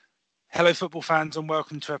Hello, football fans, and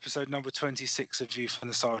welcome to episode number 26 of View from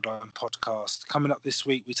the Sideline podcast. Coming up this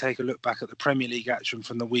week, we take a look back at the Premier League action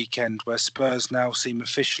from the weekend, where Spurs now seem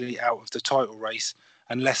officially out of the title race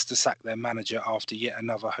and Leicester sack their manager after yet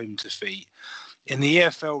another home defeat. In the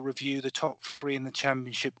EFL review, the top three in the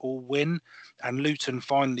Championship all win, and Luton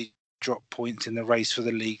finally drop points in the race for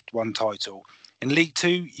the League One title. In League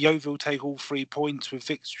Two, Yeovil take all 3 points with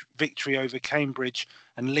victory over Cambridge,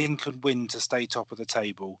 and Lincoln win to stay top of the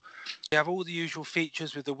table. We have all the usual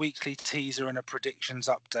features with the weekly teaser and a predictions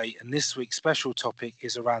update, and this week's special topic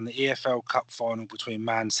is around the EFL Cup final between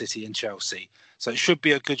Man City and Chelsea. So it should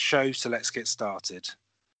be a good show, so let's get started.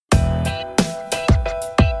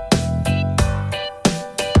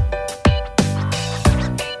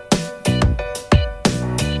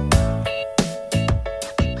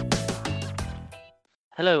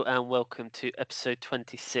 Hello and welcome to episode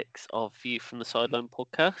 26 of View from the Sideline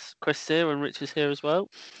podcast. Chris here and Rich is here as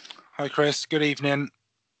well. Hi Chris, good evening.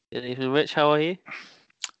 Good evening, Rich. How are you?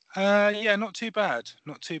 Yeah, not too bad.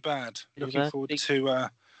 Looking forward to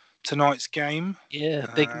tonight's game. Yeah,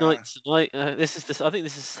 big night tonight. I think this is the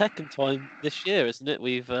second time this year, isn't it?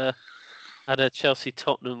 We've had a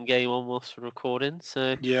Chelsea-Tottenham game on whilst we're recording.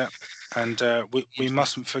 So yeah, and we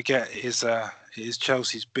mustn't forget it is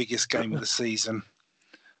Chelsea's biggest game of the season.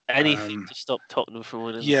 Anything to stop Tottenham from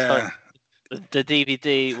winning. Yeah. The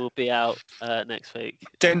DVD will be out next week.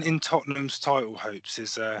 Denting Tottenham's title hopes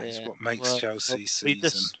is what makes Chelsea's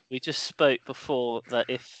season. We just spoke before that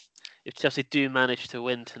if Chelsea do manage to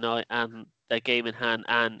win tonight and their game in hand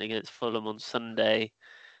and against Fulham on Sunday,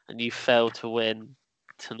 and you fail to win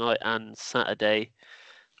tonight and Saturday,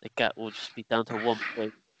 the gap will just be down to 1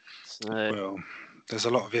 point. So, well, there's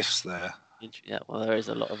a lot of ifs there. Yeah, well, there is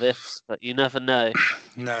a lot of ifs, but you never know.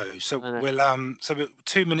 No, so we're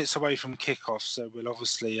 2 minutes away from kickoff, so we'll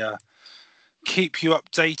obviously keep you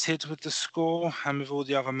updated with the score and with all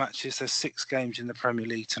the other matches. There's 6 games in the Premier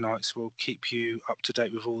League tonight, so we'll keep you up to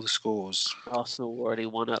date with all the scores. Arsenal already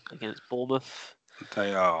won up against Bournemouth.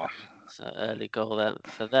 They are. So early goal there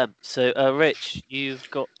for them. So, Rich, you've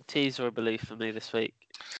got a teaser, I believe, for me this week.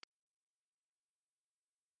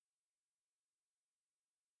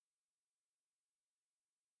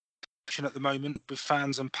 At the moment with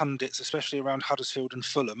fans and pundits, especially around Huddersfield and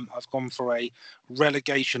Fulham, I've gone for a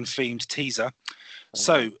relegation themed teaser.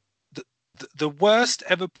 So the worst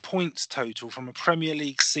ever points total from a Premier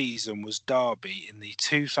League season was Derby in the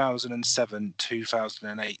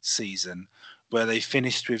 2007-2008 season, where they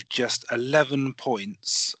finished with just 11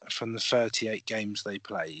 points from the 38 games they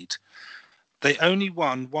played. They only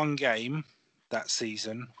won one game that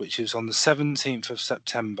season, which was on the 17th of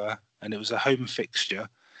September, and it was a home fixture.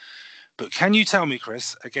 But can you tell me,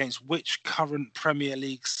 Chris, against which current Premier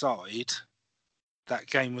League side that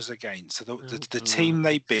game was against? So the team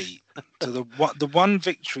they beat, so the one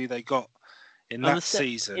victory they got in that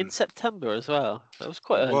season. In September as well. That was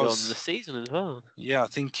quite early on in the season as well. Yeah, I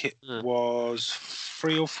think it was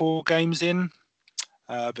 3 or 4 games in.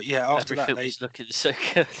 But yeah, after everything that, was looking so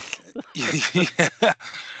good.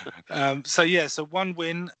 So one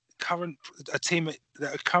win. A team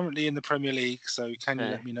that are currently in the Premier League. So can you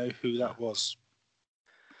let me know who that was?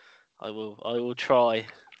 I will try.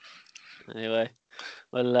 Anyway,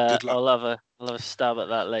 well, I'll have a stab at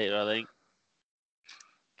that later, I think.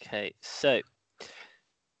 Okay, so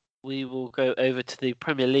we will go over to the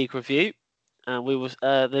Premier League review, and we was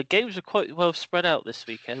the games were quite well spread out this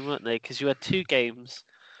weekend, weren't they? Because you had 2 games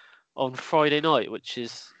on Friday night, which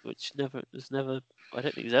never I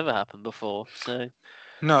don't think it's ever happened before. So.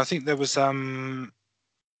 No, I think there was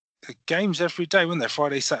games every day, weren't there?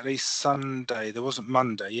 Friday, Saturday, Sunday. There wasn't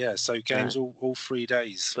Monday, yeah. So games all 3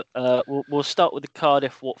 days. But we'll start with the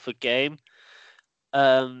Cardiff Watford game.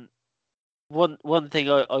 One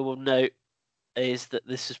thing I will note is that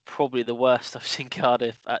this is probably the worst I've seen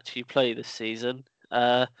Cardiff actually play this season.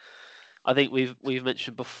 I think we've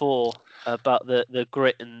mentioned before about the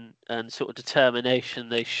grit and sort of determination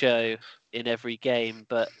they show in every game,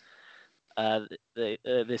 but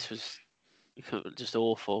this was just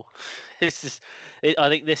awful. I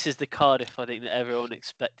think this is the Cardiff I think that everyone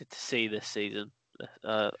expected to see this season.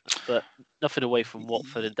 But nothing away from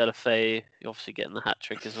Watford and Deulofeu, you're obviously getting the hat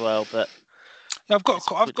trick as well. But I've got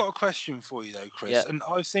a question for you though, Chris, yeah. And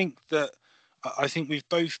I think we've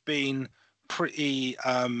both been pretty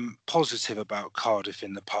positive about Cardiff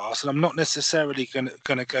in the past, and I'm not necessarily going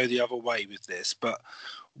to go the other way with this, but.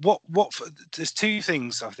 Watford, there's 2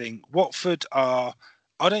 things I think. Watford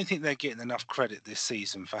I don't think they're getting enough credit this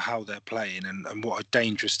season for how they're playing and what a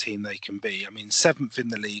dangerous team they can be. I mean, 7th in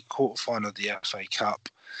the league, quarter-final of the FA Cup.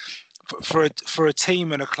 for a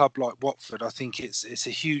team and a club like Watford, I think it's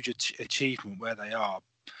a huge achievement where they are.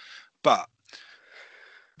 But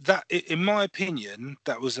that, in my opinion,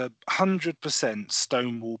 that was 100%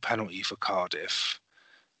 Stonewall penalty for Cardiff.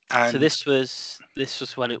 And so this was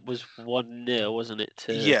when it was 1-0, wasn't it,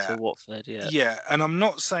 to Watford? Yeah, and I'm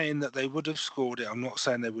not saying that they would have scored it. I'm not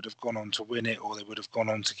saying they would have gone on to win it or they would have gone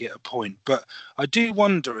on to get a point. But I do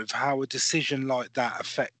wonder if how a decision like that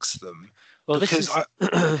affects them. Well, because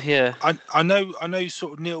yeah. I know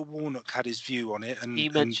sort of Neil Warnock had his view on it, and he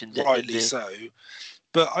mentioned and rightly so.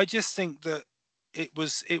 But I just think that it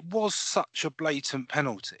was such a blatant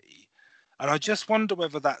penalty. And I just wonder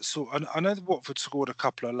whether that I know that Watford scored a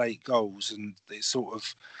couple of late goals and it sort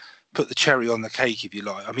of put the cherry on the cake, if you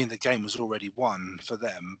like. I mean, the game was already won for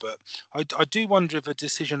them, but I do wonder if a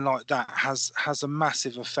decision like that has a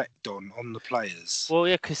massive effect on the players. Well,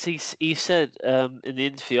 yeah, because he said in the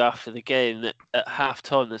interview after the game that at half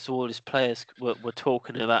time that's all his players were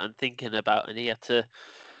talking about and thinking about, and he had to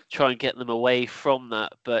try and get them away from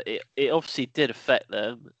that. But it obviously did affect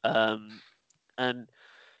them. And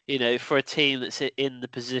for a team that's in the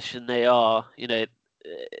position they are,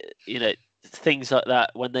 things like that,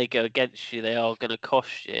 when they go against you, they are going to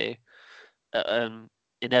cost you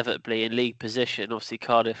inevitably in league position. Obviously,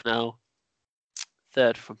 Cardiff now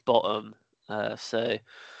third from bottom, so.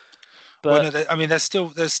 But I mean, they're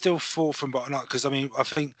still fourth from bottom up, because I mean, I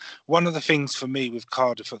think one of the things for me with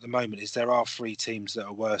Cardiff at the moment is there are 3 teams that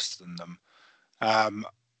are worse than them.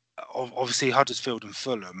 Obviously Huddersfield and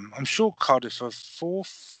Fulham. I'm sure Cardiff are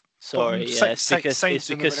fourth. Sorry, it's because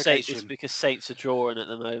Saints are drawing at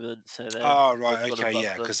the moment, so they're. Oh right, okay,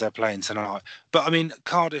 yeah, because they're playing tonight. But I mean,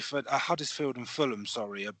 Cardiff, Huddersfield and Fulham,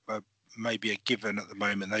 are maybe a given at the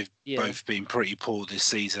moment. They've both been pretty poor this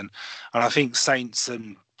season, and I think Saints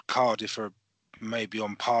and Cardiff are maybe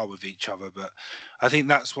on par with each other. But I think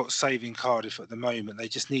that's what's saving Cardiff at the moment. They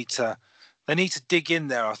just need to dig in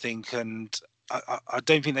there, I think, and I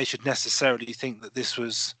don't think they should necessarily think that this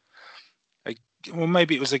was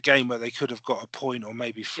maybe it was a game where they could have got a point or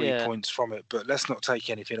maybe 3 points from it, but let's not take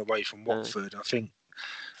anything away from Watford. I think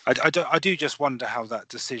I do just wonder how that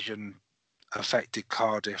decision affected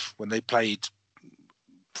Cardiff when they played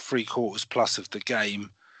 3/4 plus of the game.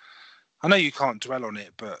 I know you can't dwell on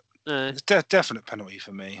it, but it's definite penalty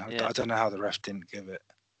for me. I don't know how the ref didn't give it.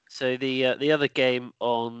 So the other game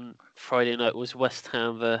on Friday night was West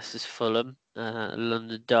Ham versus Fulham,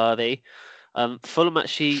 London derby. Fulham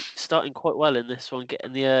actually starting quite well in this one,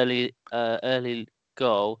 getting the early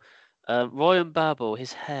goal. Ryan Babel,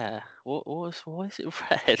 his hair, why is it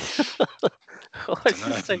red?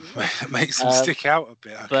 It makes him stick out a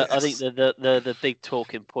bit. I think the big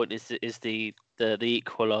talking point is the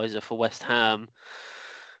equaliser for West Ham.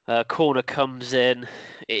 Corner comes in.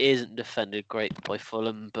 It isn't defended great by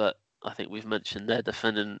Fulham, but I think we've mentioned they're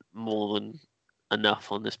defending more than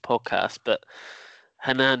enough on this podcast. But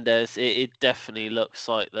Hernandez, it definitely looks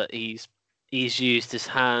like that he's used his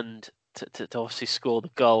hand to obviously score the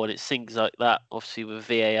goal, and it's things like that, obviously with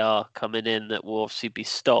VAR coming in, that will obviously be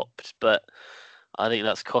stopped. But I think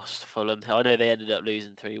that's cost Fulham. I know they ended up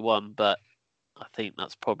losing 3-1, but I think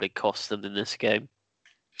that's probably cost them in this game.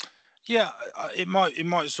 Yeah, it might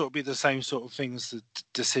sort of be the same sort of thing as the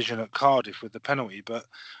decision at Cardiff with the penalty, but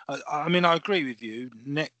I mean, I agree with you.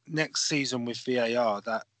 Next season with VAR,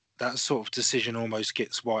 that sort of decision almost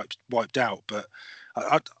gets wiped out. But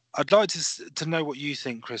I'd like to know what you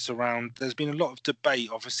think, Chris. Around, there's been a lot of debate,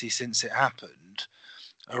 obviously, since it happened,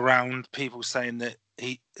 around people saying that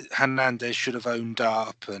Hernandez should have owned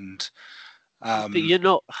up and. But you're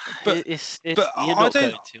not. But you're not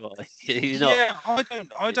going to, are you?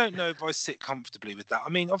 I don't know if I sit comfortably with that. I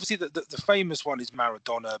mean, obviously the famous one is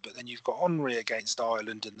Maradona, but then you've got Henry against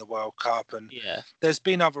Ireland in the World Cup, and there's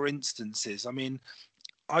been other instances. I mean,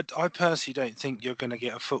 I personally don't think you're going to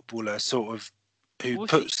get a footballer sort of who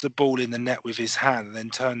puts the ball in the net with his hand and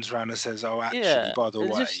then turns around and says, "Oh, actually, by the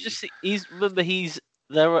way." He's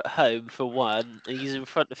they're at home for one. He's in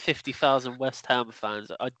front of 50,000 West Ham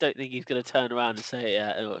fans. I don't think he's going to turn around and say,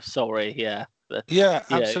 sorry,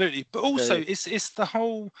 absolutely. But also, it's the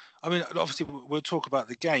whole. I mean, obviously, we'll talk about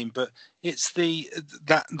the game, but it's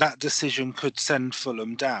that decision could send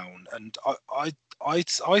Fulham down, and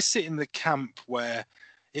I sit in the camp where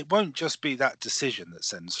it won't just be that decision that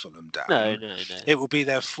sends Fulham down. No. It will be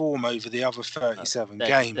their form over the other 37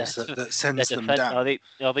 games that sends them down. I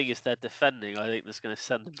think it's their defending. I think that's going to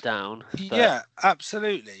send them down. Yeah,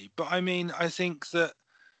 absolutely. But I mean, I think that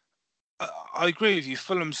I agree with you.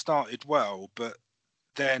 Fulham started well, but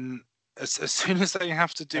then as soon as they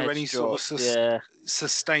have to do any sort of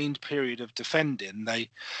sustained period of defending,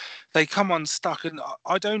 they come unstuck. And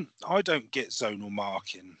I don't get zonal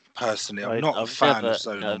marking personally. I'm not a fan of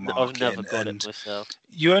zonal marking. I've never got it myself.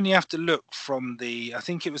 You only have to look from I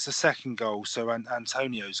think it was the second goal, so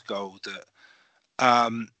Antonio's goal, that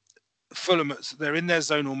Fulham, they're in their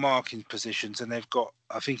zonal marking positions, and they've got,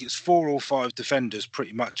 I think it's 4 or 5 defenders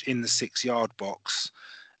pretty much in the 6-yard box,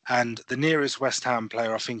 and the nearest West Ham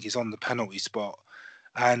player, I think, is on the penalty spot.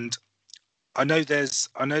 And I know there's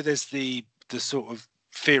the sort of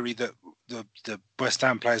theory that the West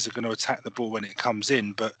Ham players are going to attack the ball when it comes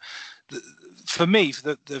in, but for me,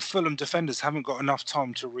 the Fulham defenders haven't got enough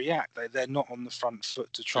time to react. They're not on the front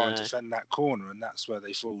foot to try and defend that corner, and that's where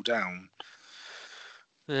they fall down.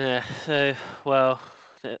 Yeah, so, well,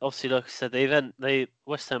 obviously, like I said,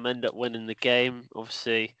 West Ham end up winning the game,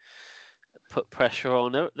 obviously put pressure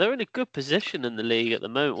on. They're in a good position in the league at the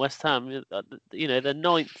moment. West Ham, they're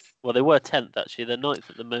 9th. Well, they were 10th, actually. They're 9th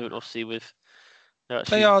at the moment, obviously,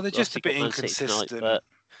 they're just a bit inconsistent. Tonight, but,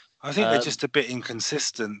 I think they're just a bit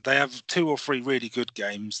inconsistent. They have 2 or 3 really good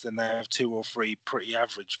games, then they have 2 or 3 pretty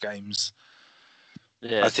average games.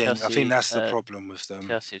 Yeah, I think that's the problem with them.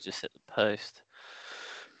 Chelsea just hit the post.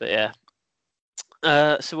 But yeah,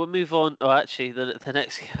 so we'll move on. Oh, actually, the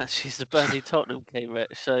next game actually is the Burnley Tottenham game,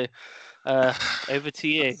 Rich. So over to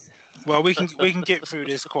you. Well, we can get through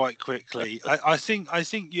this quite quickly. I think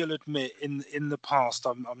you'll admit in the past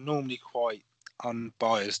I'm normally quite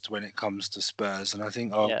unbiased when it comes to Spurs, and I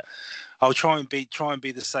think I'll try and be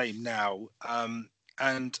the same now.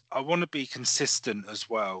 And I want to be consistent as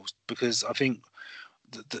well, because I think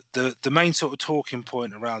the main sort of talking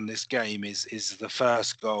point around this game is the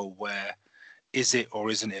first goal, where is it or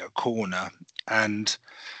isn't it a corner? And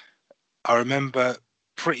I remember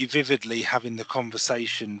pretty vividly having the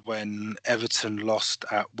conversation when Everton lost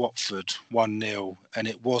at Watford 1-0, and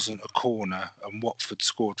it wasn't a corner, and Watford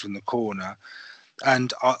scored from the corner.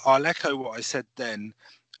 And I'll echo what I said then.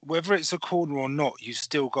 Whether it's a corner or not, you've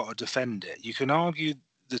still got to defend it. You can argue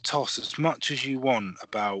the toss as much as you want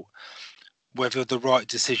about whether the right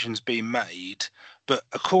decision's been made, but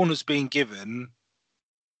a corner's been given.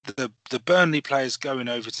 The Burnley players going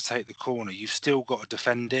over to take the corner, you've still got to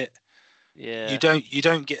defend it. Yeah. You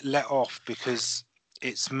don't get let off because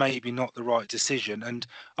it's maybe not the right decision. And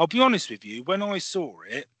I'll be honest with you, when I saw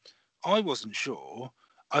it, I wasn't sure.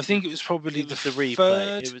 I think it was probably the replay.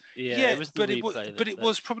 third. It was the replay. But it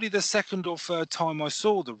was probably the second or third time I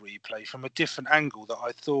saw the replay from a different angle that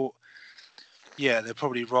I thought, yeah, they're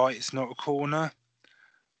probably right. It's not a corner.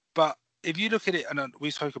 But if you look at it, and we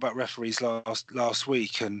spoke about referees last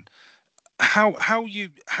week, and how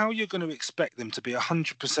you're going to expect them to be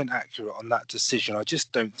 100% accurate on that decision, I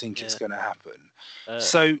just don't think it's going to happen.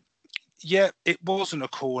 So, yeah, it wasn't a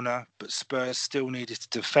corner, but Spurs still needed to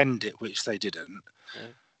defend it, which they didn't.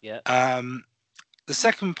 Yeah. The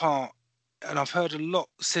second part, and I've heard a lot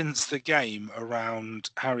since the game around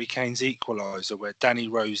Harry Kane's equaliser, where Danny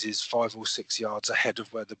Rose is 5 or 6 yards ahead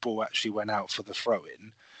of where the ball actually went out for the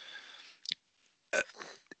throw-in.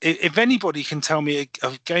 If anybody can tell me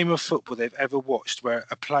a game of football they've ever watched where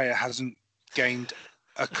a player hasn't gained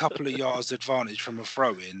a couple of yards advantage from a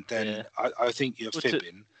throw-in, then I think you're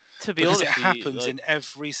fibbing. To be honest, it happens in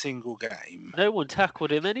every single game. No one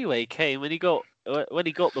tackled him anyway. Kane, when he got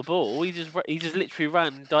the ball, he just literally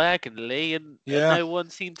ran diagonally, and no one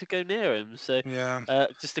seemed to go near him. So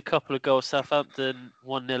just a couple of goals. Southampton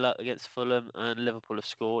 1-0 up against Fulham, and Liverpool have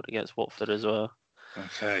scored against Watford as well.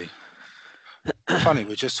 Okay. Funny,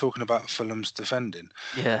 we're just talking about Fulham's defending.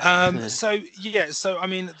 Yeah. So I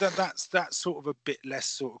mean that's sort of a bit less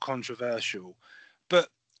sort of controversial, but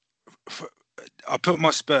I put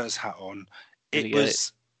my Spurs hat on. It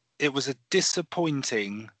was a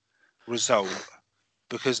disappointing result,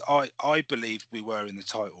 because I believed we were in the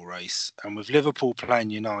title race, and with Liverpool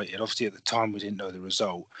playing United, obviously at the time we didn't know the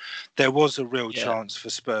result, there was a real chance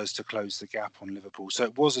for Spurs to close the gap on Liverpool. So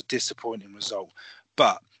it was a disappointing result,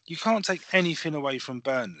 but you can't take anything away from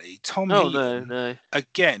Burnley. Tom Heaton,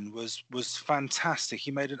 again, was fantastic.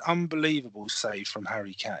 He made an unbelievable save from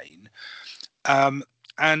Harry Kane.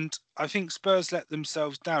 And I think Spurs let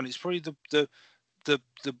themselves down. It's probably the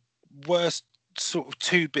worst sort of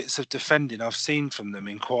 2 bits of defending I've seen from them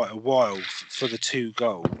in quite a while for the 2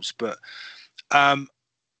 goals. But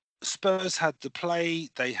Spurs had the play.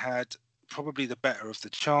 They had probably the better of the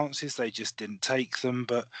chances. They just didn't take them.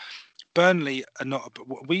 But Burnley are not.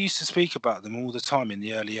 We used to speak about them all the time in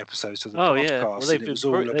the early episodes of the podcast. Yeah. Well, they've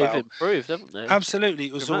improved, haven't they? Absolutely,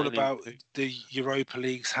 it was all about the Europa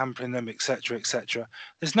Leagues hampering them, etc., etc.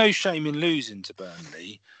 There's no shame in losing to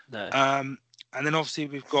Burnley. No. And then obviously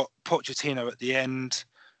we've got Pochettino at the end.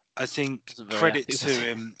 I think credit to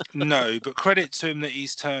him. No, but credit to him that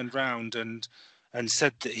he's turned round and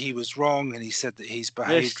said that he was wrong, and he said that he's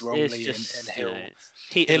behaved wrongly, and he'll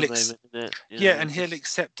and he'll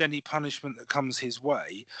accept any punishment that comes his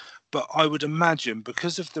way. But I would imagine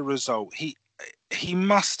because of the result, he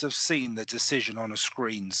must have seen the decision on a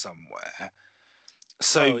screen somewhere.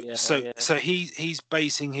 So he's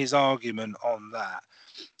basing his argument on that.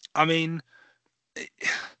 I mean,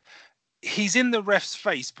 he's in the ref's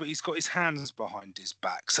face, but he's got his hands behind his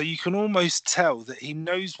back, so you can almost tell that he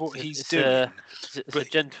knows what he's doing. It's a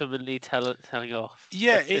gentlemanly telling off.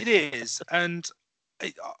 Yeah, it is, and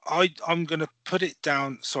I'm going to put it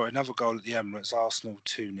down. Sorry, another goal at the Emirates. Arsenal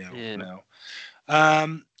 2-0 now.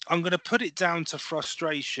 I'm going to put it down to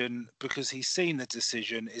frustration because he's seen the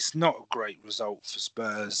decision. It's not a great result for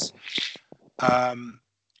Spurs.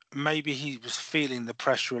 Maybe he was feeling the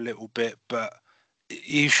pressure a little bit, but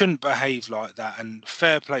you shouldn't behave like that. And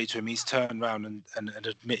fair play to him. He's turned around and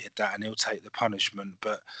admitted that, and he'll take the punishment.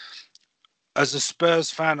 But as a Spurs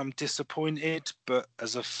fan, I'm disappointed. But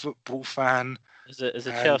as a football fan... As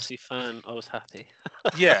a Chelsea fan, I was happy.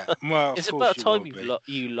 Yeah, well, it's about time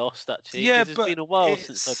you lost, actually. Yeah, it's been a while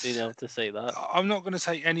since I've been able to say that. I'm not going to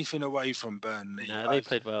take anything away from Burnley. No, they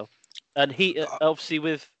played well. And obviously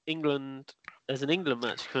with England, there's an England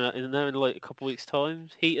match coming out in there in like a couple of weeks' time.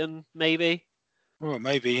 Heaton, maybe. Well,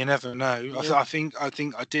 maybe, you never know. Yeah. I think I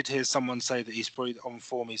did hear someone say that he's probably on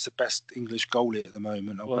form. He's the best English goalie at the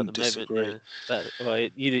moment. I wouldn't disagree. You wouldn't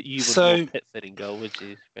want Pickford in goal, would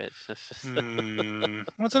you, Rich? I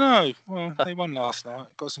don't know. Well, they won last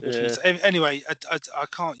night. Got some good things. Anyway,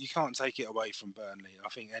 you can't take it away from Burnley. I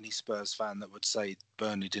think any Spurs fan that would say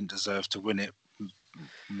Burnley didn't deserve to win it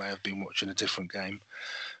may have been watching a different game.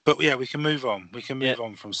 But yeah, we can move on. We can move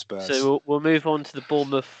on from Spurs. So we'll move on to the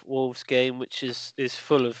Bournemouth Wolves game, which is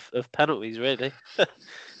full of penalties. Really,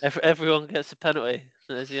 everyone gets a penalty.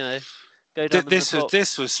 As you know, go down this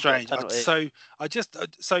was strange. So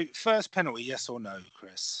first penalty, yes or no,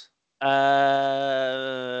 Chris?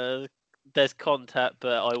 There's contact,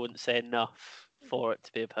 but I wouldn't say enough for it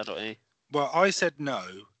to be a penalty. Well, I said no.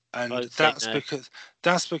 And that's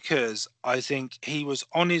because I think he was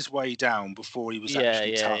on his way down before he was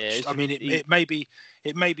actually touched. I mean, it may be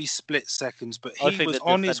split seconds, but he was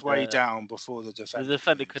on his way down before the defender. The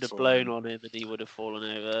defender could have blown on him, and he would have fallen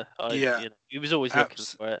over. He was always looking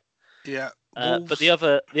for it. Yeah, but the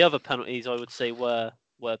other penalties, I would say, were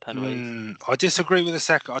penalties. I disagree with the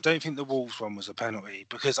second. I don't think the Wolves one was a penalty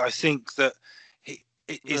because I think that.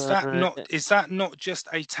 Is that not just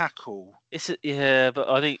a tackle? But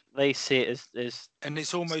I think they see it as and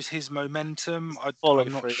it's almost his momentum. I'm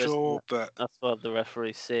not sure, but that's why the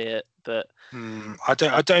referees see it. But I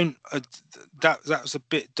don't. That was a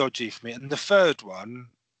bit dodgy for me. And the third one,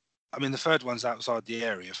 the third one's outside the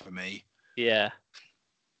area for me. Yeah.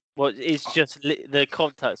 Well, it's just the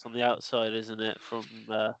contact's on the outside, isn't it? From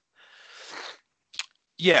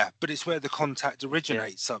Yeah, but it's where the contact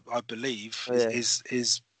originates. I believe is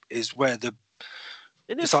where the.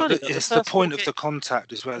 It's the point of the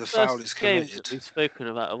contact is where the foul is committed. We've spoken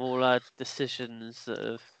about have all had decisions that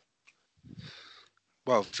have.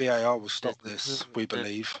 Well, VAR will stop this. We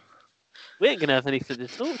believe. We ain't gonna have anything to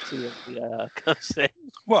talk to when VAR comes in.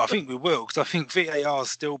 Well, I think we will because I think VAR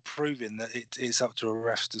is still proving that it's up to a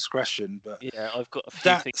ref's discretion. But yeah, I've got a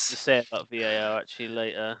few things to say about VAR actually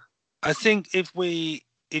later. I think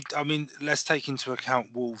let's take into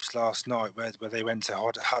account Wolves last night where they went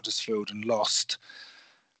to Huddersfield and lost.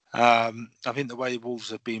 I think the way Wolves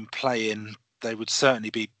have been playing, they would certainly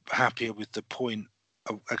be happier with the point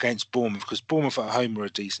against Bournemouth because Bournemouth at home are a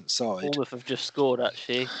decent side. Bournemouth have just scored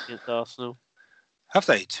actually against Arsenal. Have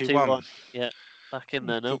they? 2-1? Yeah, back in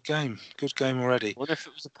there now. Good game already. I wonder if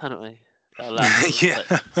it was a penalty.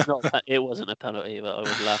 It wasn't a penalty, but I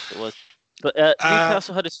would laugh if it was. But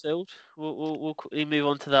Newcastle Huddersfield, we'll quickly move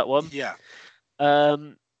on to that one. Yeah.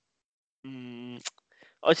 I want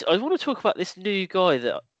to talk about this new guy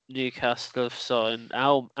that Newcastle have signed,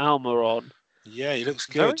 Almiron. Yeah, he looks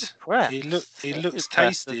good. He looks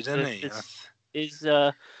tasty, doesn't he?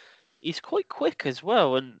 He's quite quick as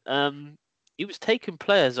well, and he was taking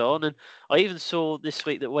players on. And I even saw this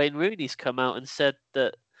week that Wayne Rooney's come out and said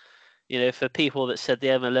that, for people that said the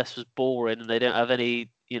MLS was boring and they don't have any,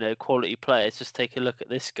 quality players, just take a look at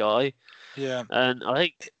this guy. Yeah. And I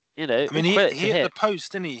think, he hit the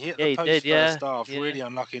post, didn't he? He hit the post first half. Yeah. Really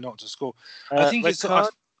unlucky not to score. I think it's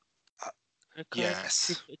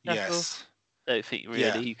yes. I don't think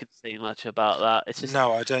really you can say much about that. It's just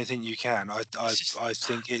no, I don't think you can. I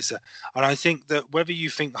think it's and I think that whether you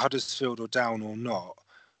think Huddersfield are down or not,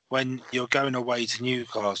 when you're going away to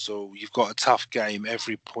Newcastle, you've got a tough game.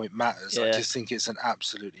 Every point matters. Yeah. I just think it's an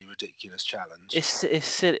absolutely ridiculous challenge. It's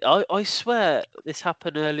silly. I swear this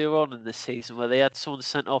happened earlier on in the season where they had someone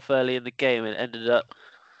sent off early in the game and it ended up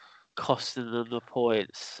costing them the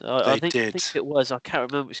points. I think it was. I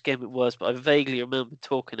can't remember which game it was, but I vaguely remember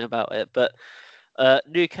talking about it. But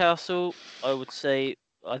Newcastle, I would say,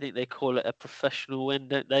 I think they call it a professional win,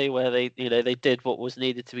 don't they? Where they did what was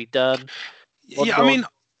needed to be done. Yeah, I mean,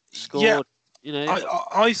 scored.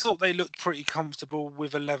 I thought they looked pretty comfortable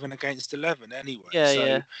with 11 against 11 anyway.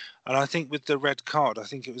 Yeah. And I think with the red card, I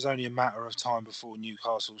think it was only a matter of time before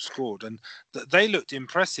Newcastle scored, and they looked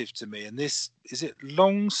impressive to me. And this is it,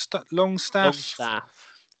 Longstaff.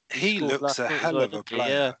 He looks a hell of a player.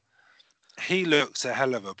 Yeah. He looks a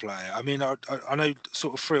hell of a player. I mean, I know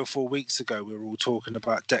sort of 3 or 4 weeks ago we were all talking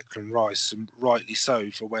about Declan Rice, and rightly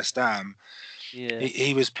so, for West Ham. Yeah.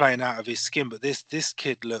 He was playing out of his skin, but this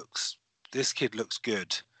kid looks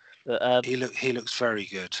good. But, he looks very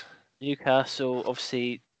good. Newcastle,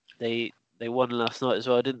 obviously, they won last night as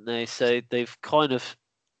well, didn't they? So they've kind of,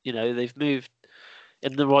 they've moved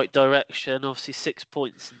in the right direction. Obviously, 6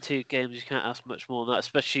 points in 2 games, you can't ask much more than that,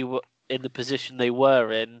 especially in the position they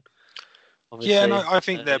were in. Obviously. Yeah, and I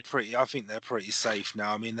think they're pretty safe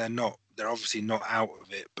now. I mean, they're obviously not out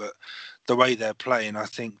of it, but the way they're playing, I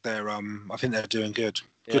think they're doing good.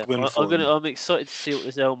 Good win for them. I'm excited to see what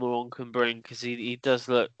this Almiron can bring, because he does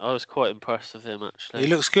look. I was quite impressed with him, actually. He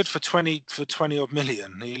looks good for 20 odd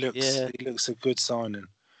million. He looks a good signing.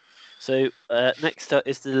 So next up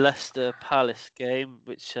is the Leicester Palace game,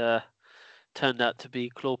 which turned out to be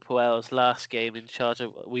Claude Puel's last game in charge.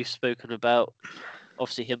 We've spoken about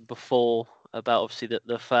obviously him before, about obviously that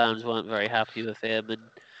the fans weren't very happy with him, and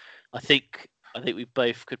I think we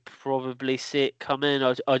both could probably see it coming.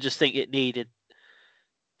 I just think it needed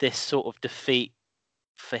this sort of defeat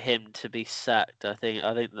for him to be sacked. I think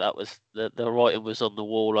that was the writing was on the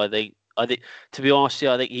wall. I think to be honest,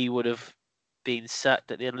 I think he would have been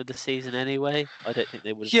sacked at the end of the season anyway. I don't think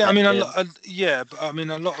they would have. Yeah, I mean, but I mean,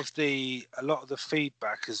 a lot of the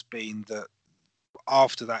feedback has been that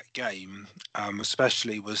after that game,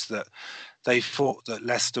 especially, was that they thought that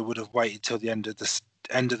Leicester would have waited till the end of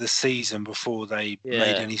the season before they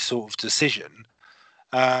made any sort of decision.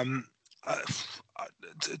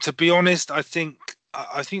 To be honest, I think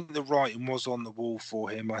the writing was on the wall for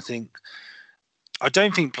him. I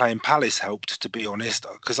don't think playing Palace helped, to be honest,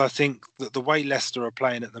 because I think that the way Leicester are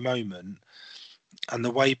playing at the moment, and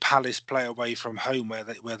the way Palace play away from home, where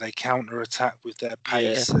they counter attack with their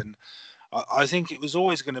pace, and I think it was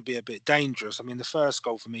always going to be a bit dangerous. I mean, the first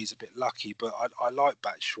goal for me is a bit lucky, but I like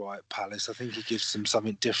Batshuayi at Palace. I think he gives them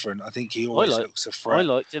something different. I think he always looks a threat. I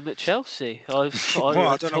liked him at Chelsea. I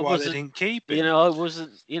don't know why they didn't keep him. I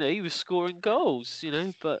wasn't. He was scoring goals.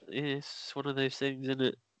 But it's one of those things, isn't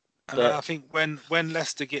it? But I think when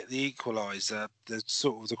Leicester get the equaliser, the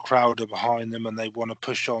sort of the crowd are behind them, and they want to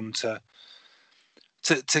push on to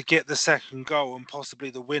get the second goal and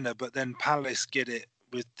possibly the winner. But then Palace get it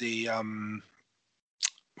with the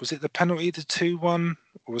was it the penalty, the 2-1,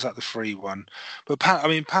 or was that the 3-1? But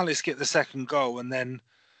Palace get the second goal, and then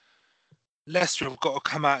Leicester have got to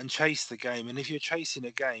come out and chase the game. And if you're chasing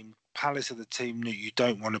a game, Palace are the team that you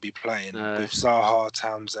don't want to be playing with Zaha,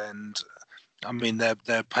 Townsend. I mean,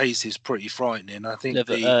 their pace is pretty frightening. I think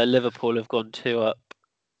Liverpool have gone 2 up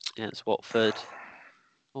against Watford.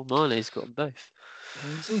 Well, Mane's got them both.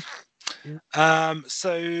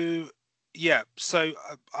 So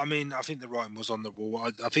I mean, I think the writing was on the wall.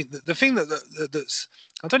 I think the thing that's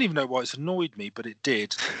I don't even know why it's annoyed me, but it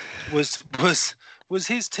did was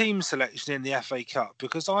his team selection in the FA Cup,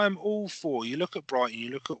 because I am all for, you look at Brighton,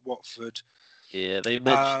 you look at Watford. Yeah, they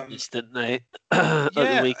mentioned this, didn't they? At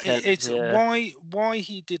the weekend. It's why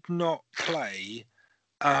he did not play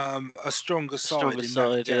a stronger side in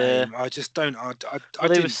that game. I just don't. I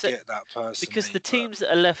didn't get that personally. Because the teams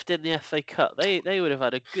that are left in the FA Cup, they would have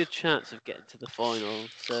had a good chance of getting to the final.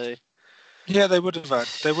 So yeah, they would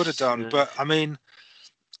have done. But I mean,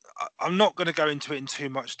 I'm not going to go into it in too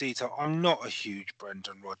much detail. I'm not a huge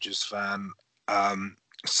Brendan Rodgers fan,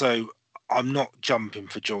 so I'm not jumping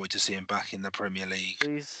for joy to see him back in the Premier League.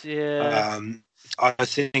 I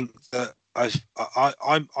think that I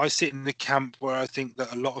sit in the camp where I think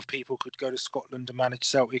that a lot of people could go to Scotland to manage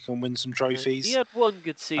Celtic and win some trophies. He had one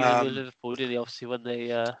good season with Liverpool, didn't he? Obviously, when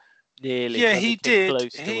they nearly he did.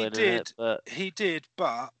 Close to winning it, he did.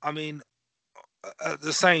 But I mean, at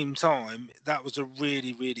the same time, that was a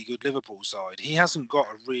really, really good Liverpool side. He hasn't got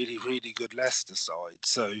a really, really good Leicester side.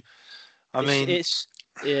 So, I mean, is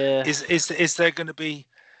there going to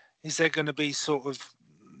be sort of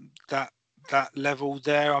that level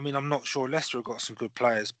there. I mean, I'm not sure. Leicester have got some good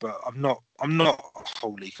players, but I'm not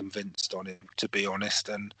wholly convinced on him, to be honest.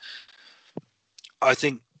 And I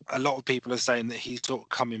think a lot of people are saying that he's sort of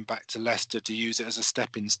coming back to Leicester to use it as a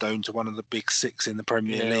stepping stone to one of the big six in the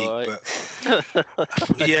Premier League. Right.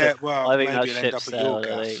 But yeah, well, I think maybe he'll end up at your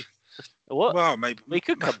gaff. What? Well, maybe he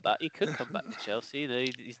could come back. He could come back to Chelsea. You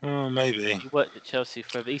know, maybe he worked at Chelsea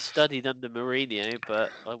forever. He studied under Mourinho,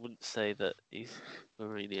 but I wouldn't say that he's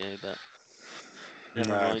Mourinho. But never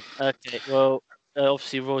mind. Okay, well,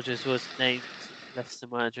 obviously Rodgers was named Leicester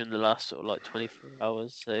manager in the last sort of like 24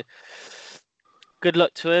 hours. So good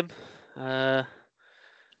luck to him. I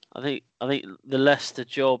think the Leicester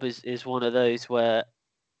job is one of those where,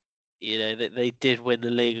 you know, they did win the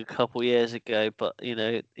league a couple of years ago, but you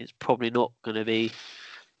know it's probably not going to be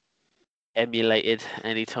emulated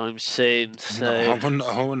anytime soon. So no,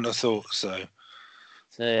 I wouldn't have thought so.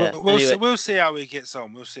 So yeah, we'll see how he gets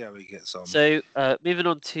on. So moving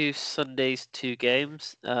on to Sunday's two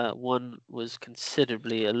games. One was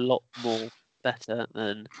considerably a lot more better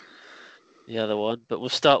than the other one, but we'll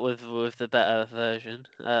start with the better version.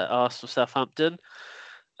 Arsenal Southampton.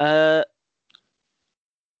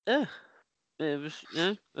 Yeah, it was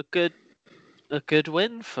a good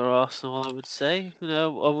win for Arsenal, I would say. You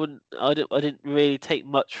know, I didn't really take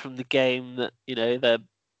much from the game that, you know, they're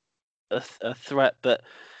a threat, but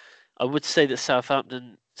I would say that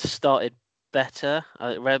Southampton started better.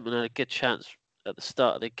 Redmond had a good chance at the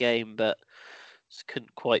start of the game, but just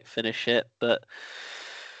couldn't quite finish it. But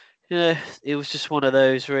you know, it was just one of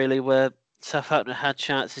those really where Southampton had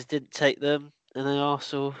chances, didn't take them, and then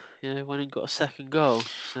Arsenal, you know, went and got a second goal.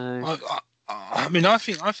 So I mean, I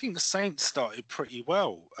think the Saints started pretty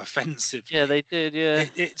well offensively. Yeah, they did. Yeah,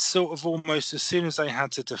 it's sort of almost as soon as they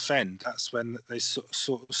had to defend, that's when they sort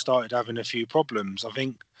of started having a few problems. I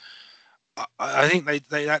think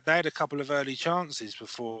they had a couple of early chances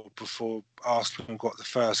before Arsenal got the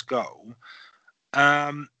first goal.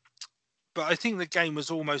 But I think the game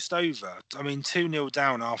was almost over. I mean, 2-0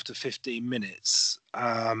 down after 15 minutes.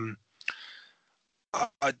 I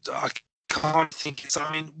can't think it's.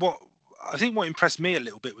 I mean, what impressed me a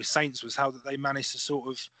little bit with Saints was how that they managed to sort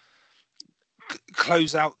of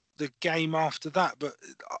close out the game after that. But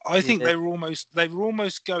I think they were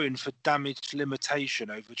almost going for damage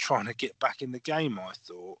limitation over trying to get back in the game, I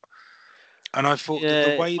thought. And I thought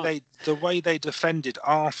that the way they defended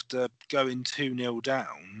after going 2-0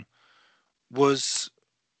 down was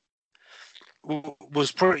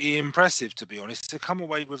pretty impressive, to be honest. To come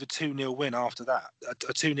away with a 2-0 win after that, a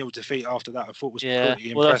 2-0 defeat after that, I thought was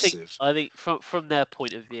pretty impressive. I think from their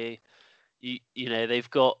point of view, you know, they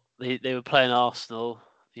were playing Arsenal.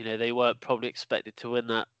 You know, they weren't probably expected to win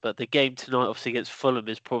that, but the game tonight, obviously against Fulham,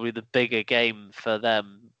 is probably the bigger game for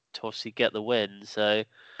them to obviously get the win. So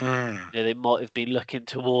you know, they might have been looking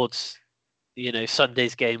towards, you know,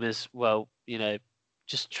 Sunday's game as well. You know,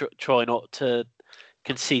 just try not to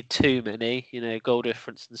concede too many, you know, goal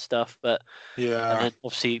difference and stuff. But and then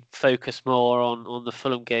obviously focus more on the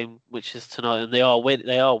Fulham game, which is tonight, and they are winning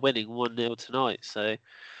 1-0 tonight. So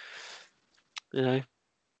you know,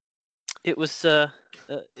 it was a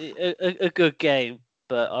good game,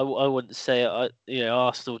 but I wouldn't say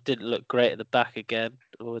Arsenal didn't look great at the back again.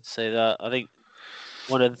 I would say that. I think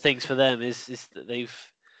one of the things for them is that they've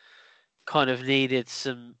kind of needed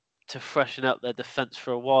to freshen up their defence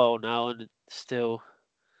for a while now, and still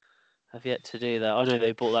have yet to do that. I know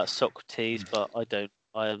they bought that Socrates, but I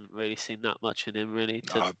haven't really seen that much in him really.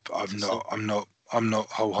 I'm not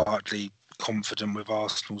wholeheartedly confident with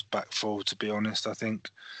Arsenal's back four, to be honest. I think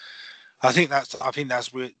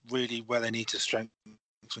that's really where they need to strengthen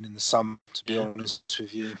in the summer, to be honest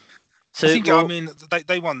with you. So I mean,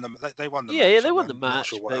 they won them. They won the match. Yeah, they won the match. I'm not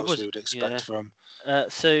sure what else we would expect from.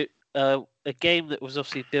 So a game that was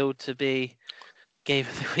obviously billed to be game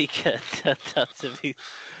of the weekend turned out to be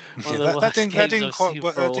that didn't quite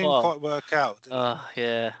work out.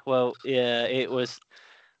 Yeah. Well, yeah, it was.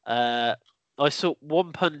 I saw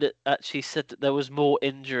one pundit actually said that there was more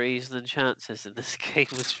injuries than chances in this game,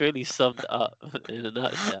 which really summed it up in a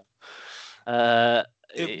nutshell.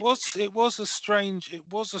 It was a strange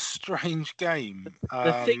game.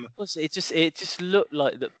 The thing was, it just looked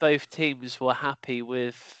like that both teams were happy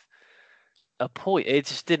with a point. It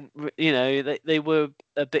just didn't, you know, they were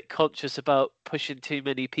a bit conscious about pushing too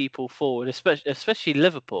many people forward, especially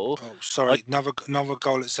Liverpool. Oh, sorry, another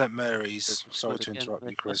goal at St Mary's. Sorry to interrupt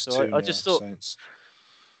you, Chris. Right. I just thought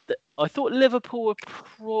I thought Liverpool were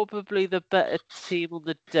probably the better team on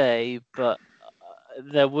the day, but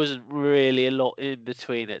there wasn't really a lot in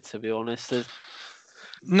between it, to be honest.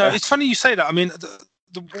 No, it's funny you say that. I mean,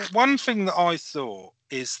 the one thing that I thought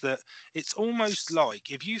is that it's almost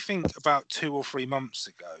like, if you think about 2 or 3 months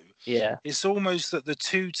ago, it's almost that the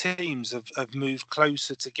two teams have moved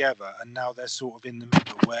closer together, and now they're sort of in the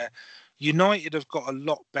middle, where United have got a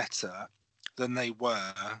lot better than they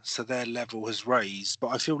were, so their level has raised. But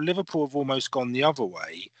I feel Liverpool have almost gone the other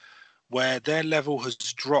way, where their level has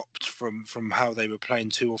dropped from how they were playing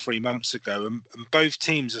 2 or 3 months ago, and both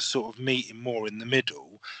teams are sort of meeting more in the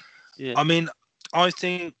middle. Yeah. I mean, I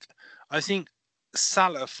think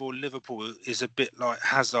Salah for Liverpool is a bit like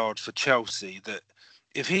Hazard for Chelsea, that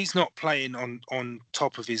if he's not playing on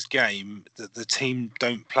top of his game, that the team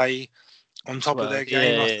don't play on top of their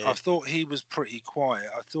game. I thought he was pretty quiet.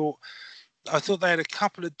 I thought they had a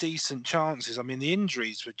couple of decent chances. I mean, the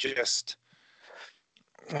injuries were just...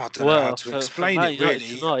 I don't know how to explain it,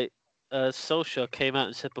 really. Tonight, Solskjaer came out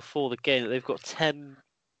and said before the game that they've got 10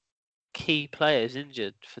 key players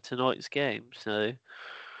injured for tonight's game. So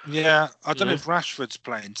yeah, I don't know if Rashford's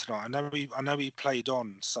playing tonight. I know he played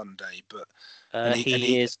on Sunday, but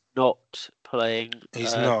he is not playing.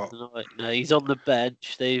 He's not. Tonight. No, he's on the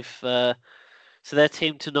bench. They've so their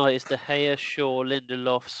team tonight is De Gea, Shaw,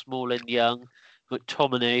 Lindelof, Smalling, Young,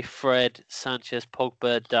 McTominay, Fred, Sanchez,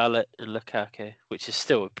 Pogba, Dalot, and Lukaku, which is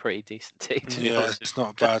still a pretty decent team. To be honest. It's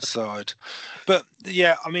not a bad side. But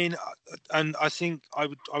yeah, I mean, and I think I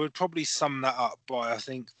would probably sum that up by, I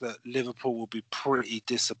think that Liverpool will be pretty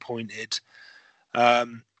disappointed. I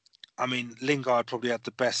mean, Lingard probably had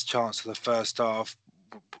the best chance of the first half.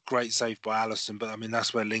 Great save by Alisson, but I mean,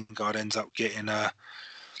 that's where Lingard ends up getting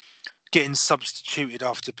substituted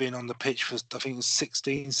after being on the pitch for, I think it was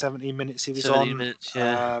 16, 17 minutes he was 17 minutes,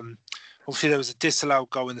 yeah. Obviously, there was a disallowed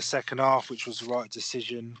goal in the second half, which was the right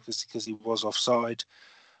decision because he was offside.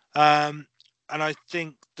 And I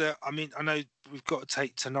think that, I mean, I know we've got to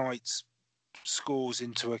take tonight's scores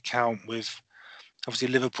into account with obviously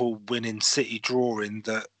Liverpool winning, City drawing,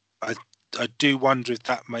 that I do wonder if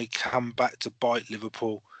that may come back to bite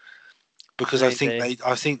Liverpool. Because maybe.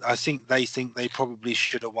 I think they think they probably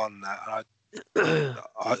should have won that.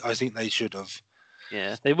 I think they should have.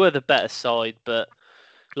 Yeah, they were the better side, but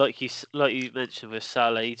like you mentioned with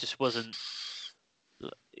Salah, he just wasn't.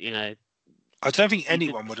 I don't think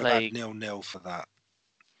anyone would have had 0-0 for that.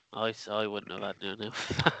 I wouldn't have had 0-0.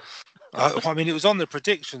 I mean, it was on the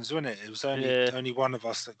predictions, wasn't it? It was only one of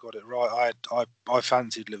us that got it right. I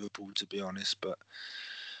fancied Liverpool, to be honest, but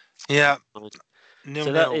yeah. 0-0.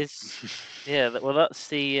 So that is, well, that's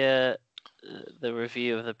the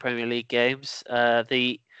review of the Premier League games.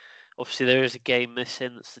 Obviously there is a game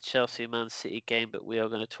missing. That's the Chelsea Man City game, but we are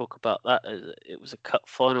going to talk about that. It was a cup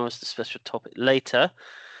final as the special topic later.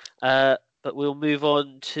 But we'll move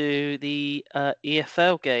on to the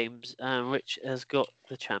EFL games. Rich has got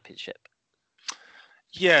the Championship.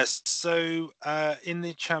 Yes, so in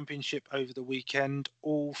the Championship over the weekend,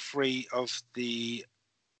 all 3 of the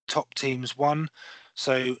top teams won.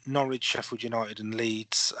 So Norwich, Sheffield United and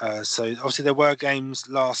Leeds. So obviously there were games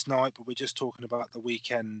last night, but we're just talking about the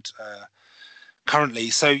weekend currently.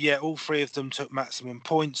 So yeah, all 3 of them took maximum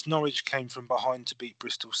points. Norwich came from behind to beat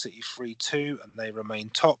Bristol City 3-2 and they remain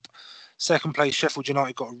top. Second place, Sheffield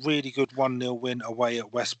United got a really good 1-0 win away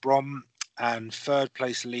at West Brom. And third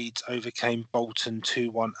place, Leeds overcame Bolton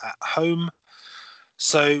 2-1 at home.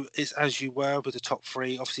 So it's as you were with the top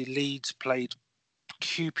 3. Obviously Leeds played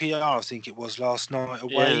QPR, I think it was, last night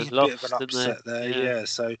away. Yeah, bit of an upset there. Yeah,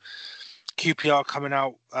 so QPR coming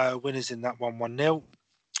out winners in that 1-0.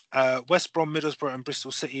 West Brom, Middlesbrough and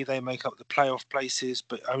Bristol City, they make up the playoff places,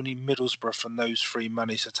 but only Middlesbrough from those 3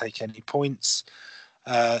 managed to take any points.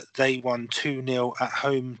 They won 2-0 at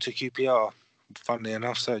home to QPR, funnily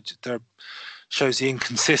enough. So that shows the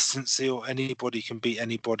inconsistency, or anybody can beat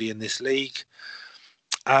anybody in this league.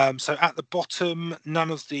 So at the bottom,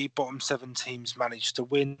 none of the bottom 7 teams managed to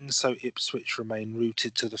win. So Ipswich remain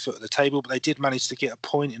rooted to the foot of the table, but they did manage to get a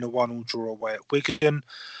point in a 1-1 draw away at Wigan.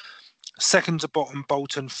 Second to bottom,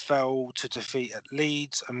 Bolton fell to defeat at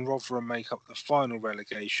Leeds, and Rotherham make up the final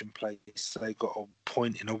relegation place. They got a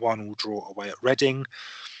point in a 1-1 draw away at Reading.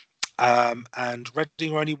 And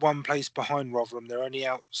Reading are only 1 place behind Rotherham. They're only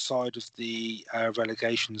outside of the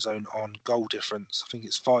relegation zone on goal difference. I think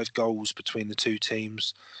it's 5 goals between the 2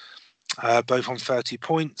 teams, both on 30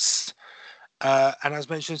 points. And as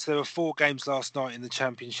mentioned, there were 4 games last night in the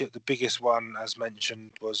Championship. The biggest one, as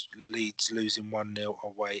mentioned, was Leeds losing 1-0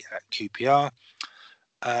 away at QPR,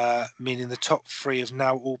 meaning the top 3 have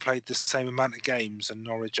now all played the same amount of games, and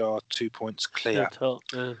Norwich are 2 points clear.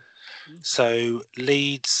 So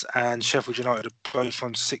Leeds and Sheffield United are both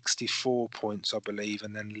on 64 points, I believe,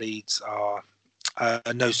 and then Leeds are...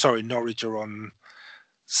 Norwich are on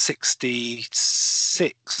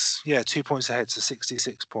 66. Yeah, 2 points ahead, so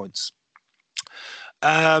 66 points.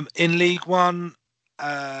 In League One,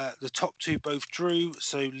 the top two both drew.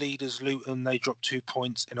 So leaders Luton, they dropped 2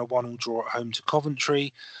 points in a 1-1 draw at home to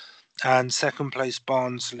Coventry. And second place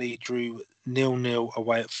Barnsley drew 0-0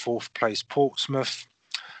 away at fourth place Portsmouth.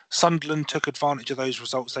 Sunderland took advantage of those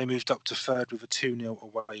results. They moved up to third with a 2-0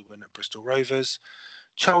 away win at Bristol Rovers.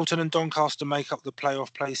 Charlton and Doncaster make up the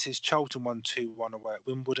playoff places. Charlton won 2-1 away at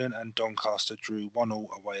Wimbledon and Doncaster drew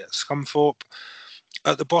 1-1 away at Scunthorpe.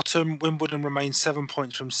 At the bottom, Wimbledon remains 7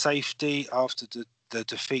 points from safety after the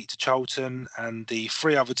defeat to Charlton, and the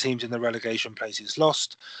three other teams in the relegation places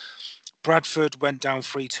lost. Bradford went down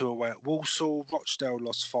 3-2 away at Walsall, Rochdale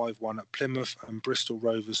lost 5-1 at Plymouth, and Bristol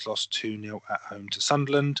Rovers lost 2-0 at home to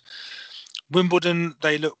Sunderland. Wimbledon,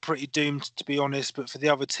 they look pretty doomed, to be honest, but for the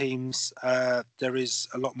other teams, there is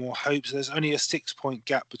a lot more hope. So there's only a 6-point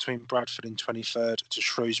gap between Bradford in 23rd to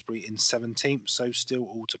Shrewsbury in 17th, so still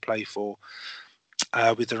all to play for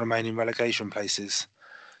with the remaining relegation places.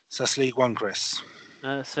 So that's League One, Chris.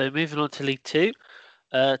 So moving on to League Two.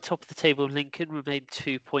 Top of the table, Lincoln remained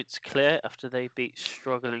 2 points clear after they beat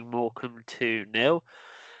struggling Morecambe 2-0.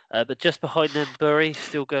 But just behind them, Bury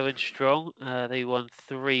still going strong. They won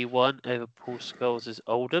 3-1 over Paul Scholes'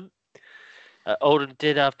 Oldham. Oldham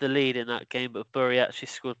did have the lead in that game, but Bury actually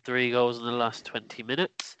scored 3 goals in the last 20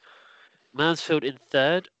 minutes. Mansfield in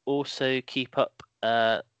third also keep up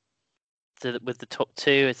with the top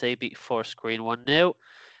two as they beat Forest Green 1-0.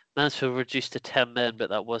 Mansfield reduced to 10 men, but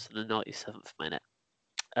that was in the 97th minute.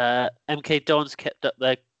 MK Dons kept up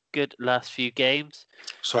their good last few games.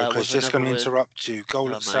 Sorry, Chris, just going to interrupt you.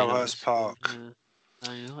 Goal at Selhurst Park.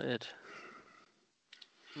 Man United.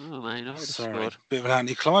 Oh, Man United scored. Scored. Bit of an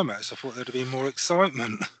anticlimax. I thought there'd be more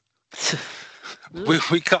excitement.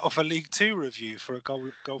 we cut off a League Two review for a goal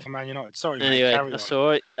for Man United. Sorry, anyway, mate, that's all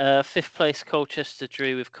right. Fifth place Colchester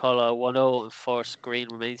drew with Carlisle 1-0, and Forest Green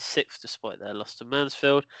remains sixth despite their loss to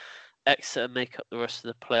Mansfield. Exeter make up the rest of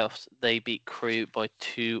the playoffs. They beat Crewe by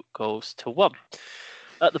 2-1.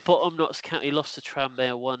 At the bottom, Notts County lost to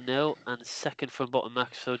Tranmere 1-0, and second from bottom,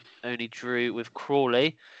 Macclesfield only drew with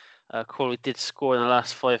Crawley. Crawley did score in the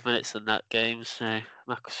last 5 minutes in that game, so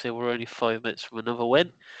Macclesfield were only 5 minutes from another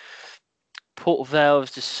win. Port Vale has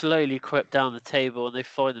just slowly crept down the table, and they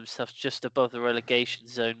find themselves just above the relegation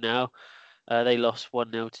zone now. They lost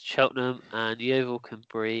 1-0 to Cheltenham, and Yeovil can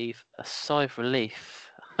breathe a sigh of relief.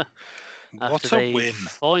 What a win!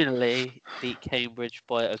 Finally beat Cambridge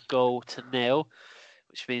by 1-0,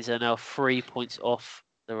 which means they're now 3 points off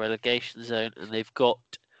the relegation zone, and they've got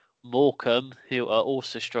Morecambe, who are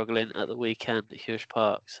also struggling at the weekend at Huish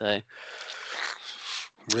Park. So,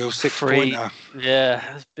 real 6-pointer.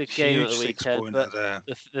 Yeah, it's a big game Huge at the weekend. But there.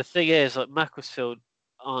 The thing is, like, Macclesfield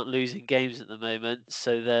aren't losing games at the moment,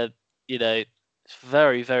 so they're, it's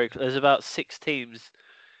very, very. There's about 6 teams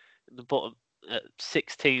in the bottom.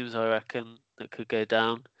 6 teams, I reckon, that could go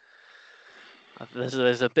down.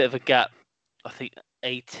 There's a bit of a gap. I think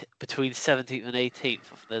between 17th and 18th.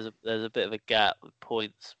 There's a bit of a gap with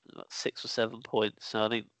points, about 6 or 7 points. So I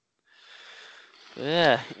think,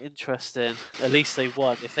 yeah, interesting. At least they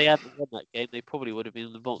won. If they hadn't won that game, they probably would have been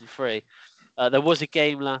in the bottom 3. There was a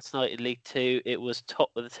game last night in League Two. It was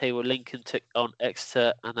top of the table. Lincoln took on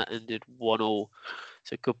Exeter, and that ended 1-1.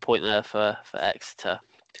 So good point there for Exeter.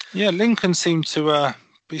 Yeah, Lincoln seem to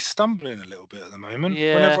be stumbling a little bit at the moment.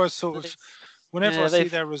 Yeah, Whenever I see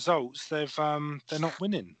their results, they're not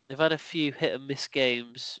winning. They've had a few hit and miss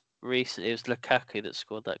games recently. It was Lukaku that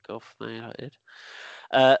scored that goal for Man United.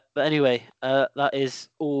 But anyway, that is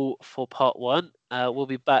all for part 1. We'll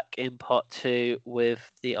be back in part 2 with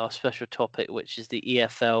our special topic, which is the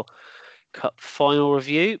EFL Cup final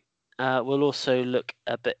review. We'll also look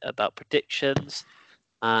a bit about predictions,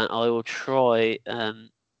 and I will try and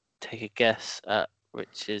take a guess at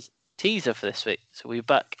Rich's teaser for this week. So we'll be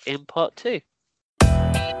back in part 2.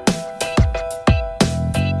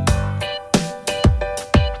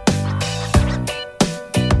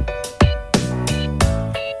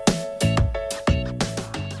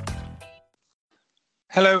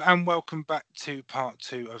 Hello and welcome back to part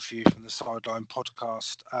 2 of View from the Sideline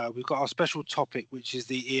podcast. We've got our special topic, which is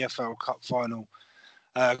the EFL Cup final,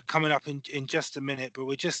 coming up in just a minute, but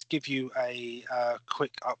we'll just give you a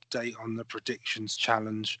quick update on the predictions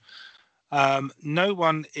challenge. No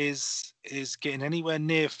one is getting anywhere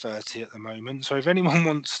near 30 at the moment, so if anyone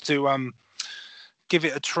wants to give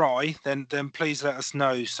it a try, then please let us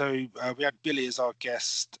know. So we had Billy as our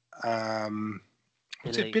guest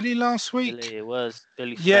Was it Billy last week? Billy, it was.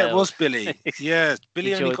 Billy failed. Yeah, it was Billy. Yeah,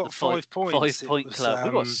 Billy only got 5 points. 5 point club.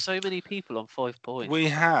 We've got so many people on 5 points. We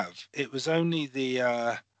have. It was only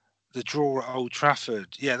the draw at Old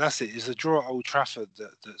Trafford. Yeah, that's it. It's the draw at Old Trafford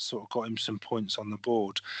that sort of got him some points on the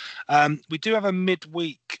board. We do have a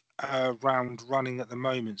midweek round running at the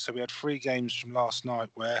moment. So we had 3 games from last night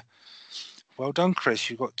where, well done, Chris.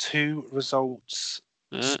 You got 2 results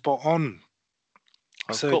spot on.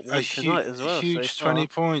 I've got one tonight as well. Huge 20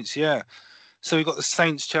 points, yeah. So we've got the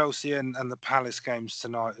Saints, Chelsea, and the Palace games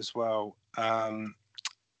tonight as well. Do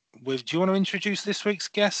you want to introduce this week's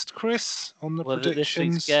guest, Chris, on the predictions? This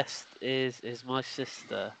week's guest is my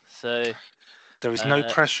sister. So there is no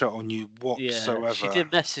pressure on you whatsoever. Yeah, she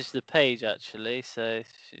did message the page actually, so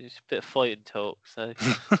she's a bit of fighting talk. So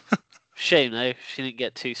shame though, she didn't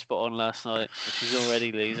get 2 spot on last night. She's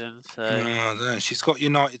already losing. So no, she's got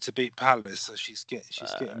United to beat Palace, so she's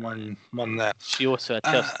getting one there. She also had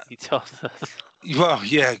Chelsea Tottenham. Well,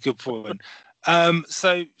 yeah, good point.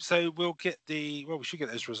 So we should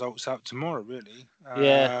get those results out tomorrow, really.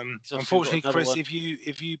 Yeah. Unfortunately, Chris, if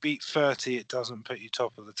you beat 30, it doesn't put you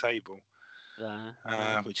top of the table,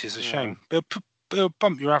 which is a shame. It'll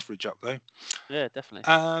bump your average up though. Yeah,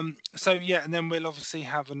 definitely. And then we'll obviously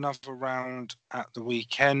have another round at the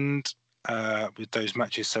weekend with those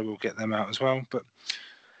matches, so we'll get them out as well. But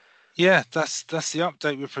yeah, that's the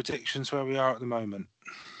update with predictions where we are at the moment.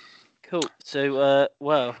 Cool. So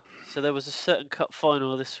so there was a certain cup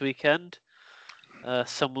final this weekend.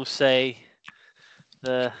 Some will say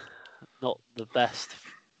not the best,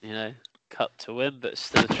 cup to win, but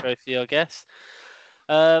still a trophy, I guess.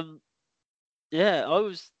 Yeah, I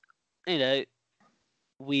was,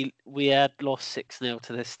 we had lost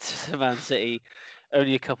 6-0 to Man City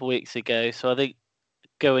only a couple of weeks ago. So I think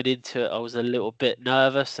going into it, I was a little bit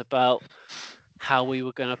nervous about how we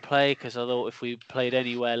were going to play, because I thought if we played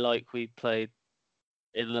anywhere like we played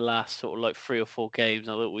in the last sort of like 3 or 4 games,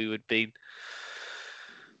 I thought we would be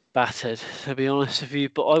battered, to be honest with you.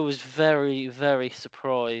 But I was very, very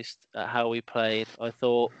surprised at how we played. I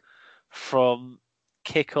thought from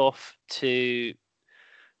kickoff to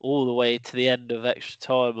all the way to the end of extra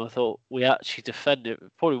time, I thought we actually defended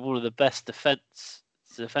probably one of the best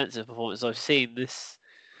defensive performances I've seen this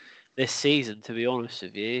season, to be honest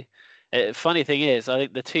with you. Funny thing is, I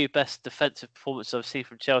think the 2 best defensive performances I've seen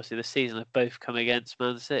from Chelsea this season have both come against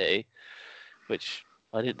Man City, which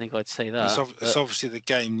I didn't think I'd say that. It's obviously the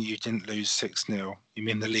game you didn't lose 6-0. You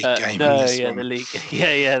mean the league game? No, yeah, the league.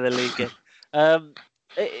 Yeah, the league game.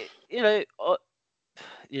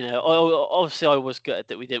 Obviously I was gutted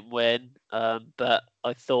that we didn't win, but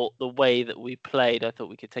I thought the way that we played, I thought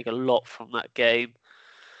we could take a lot from that game.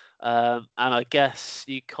 And I guess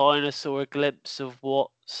you kind of saw a glimpse of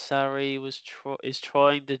what Sarri is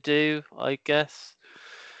trying to do, I guess.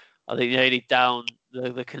 I think the only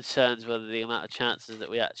the concerns were the amount of chances that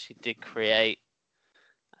we actually did create.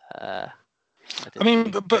 But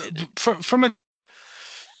from a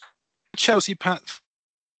Chelsea path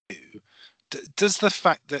view, does the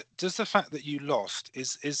fact that you lost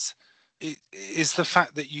is the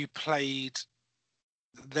fact that you played,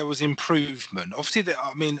 there was improvement? Obviously,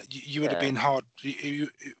 you would have been hard. It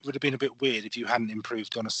would have been a bit weird if you hadn't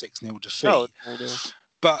improved on a 6-0 defeat. No.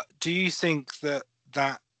 But do you think that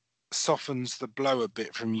softens the blow a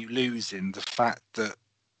bit from you losing, the fact that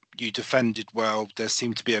you defended well? There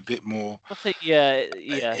seemed to be a bit more, I think,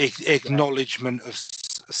 acknowledgement of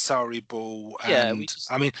Sarri ball. And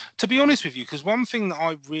to be honest with you, because one thing that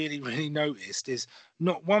I really, really noticed is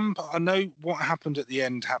I know what happened at the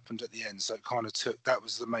end, so it kind of that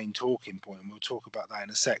was the main talking point, and we'll talk about that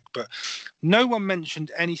in a sec, but no one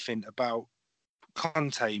mentioned anything about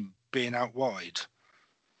Conte being out wide.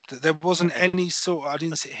 There wasn't any I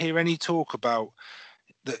didn't hear any talk about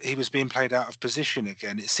that he was being played out of position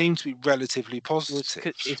again. It seemed to be relatively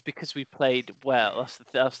positive. It's because we played well.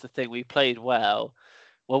 That's the thing. We played well.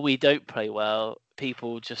 When we don't play well,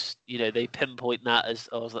 people just, they pinpoint that as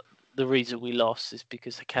the reason we lost is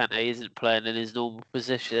because Kante isn't playing in his normal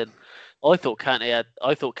position. I thought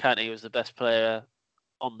Kante was the best player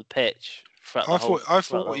on the pitch. I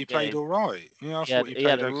thought he played all right. Yeah, he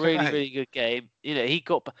had a really, really good game. He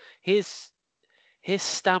got his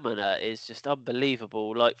stamina is just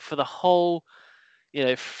unbelievable. Like for the whole,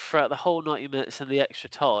 throughout the whole 90 minutes and the extra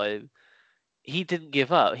time, he didn't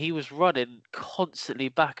give up. He was running constantly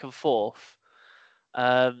back and forth.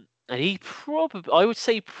 And I would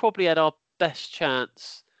say probably had our best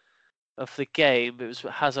chance of the game. It was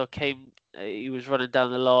Hazard came, he was running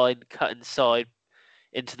down the line, cut inside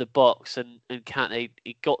into the box, and Kante,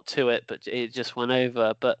 he got to it, but it just went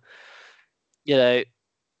over. But,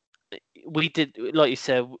 we did, like you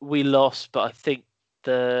said, we lost, but I think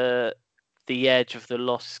the edge of the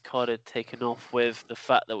loss kind of taken off with the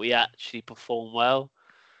fact that we actually performed well.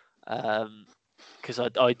 Because I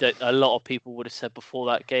don't, a lot of people would have said before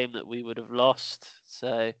that game that we would have lost.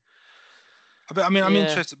 So, I mean, I'm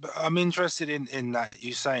interested. I'm interested in that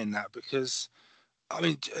you saying that because, I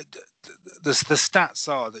mean, the stats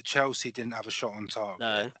are that Chelsea didn't have a shot on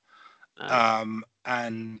target. No.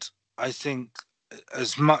 And I think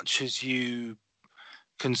as much as you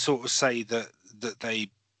can sort of say that they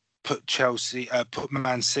put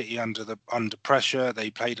Man City under pressure, they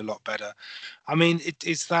played a lot better. I mean,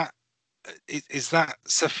 is that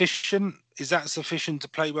sufficient? Is that sufficient to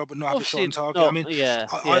play well but not have a shot on target? I mean,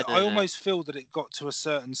 I almost feel that it got to a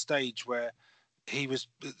certain stage where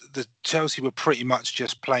the Chelsea were pretty much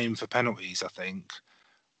just playing for penalties, I think.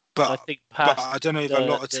 But I don't know if a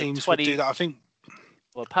lot of teams would do that. I think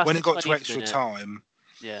when it got to extra time.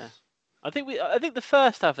 Yeah. I think the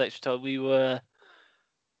first half of extra time we were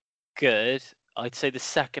good. I'd say the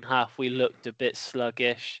second half we looked a bit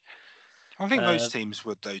sluggish. I think most teams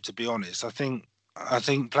would, though, to be honest. I think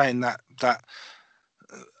playing that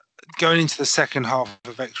going into the second half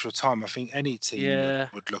of extra time, I think any team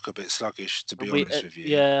would look a bit sluggish, to be honest with you.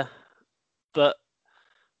 Yeah, but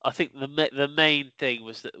I think the main thing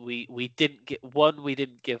was that we didn't we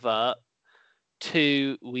didn't give up.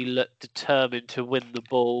 2, we looked determined to win the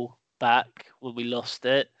ball back when we lost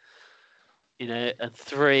it. And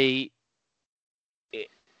 3,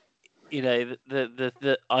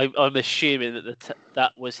 I'm assuming that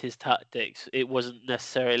that was his tactics. It wasn't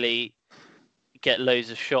necessarily get loads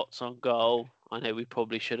of shots on goal. I know we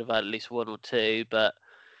probably should have had at least 1 or 2, but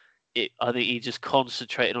I think he just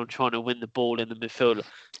concentrated on trying to win the ball in the midfield.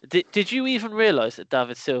 Did you even realise that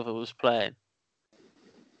David Silva was playing?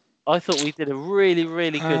 I thought we did a really,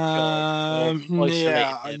 really good job of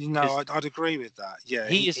isolating him. I'd agree with that. Yeah,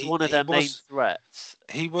 he is one of their main threats.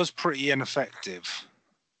 He was pretty ineffective.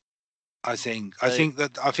 I think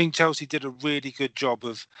Chelsea did a really good job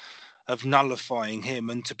of nullifying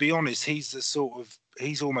him. And to be honest,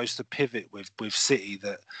 he's almost the pivot with City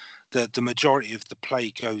that the majority of the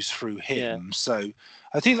play goes through him. Yeah. So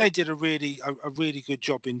I think they did a really good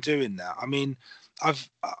job in doing that. I mean, I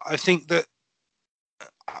think that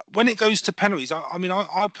when it goes to penalties,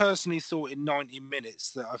 I personally thought in 90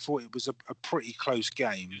 minutes that I thought it was a pretty close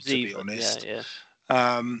game, to be honest. Yeah.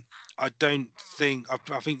 I think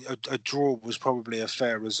a draw was probably a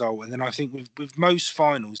fair result. And then I think with most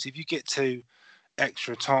finals, if you get to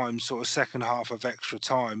extra time, sort of second half of extra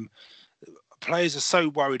time, players are so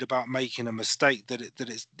worried about making a mistake that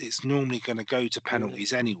it's normally going to go to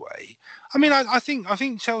penalties anyway. I mean, I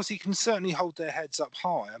think Chelsea can certainly hold their heads up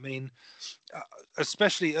high. I mean,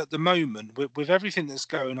 especially at the moment with everything that's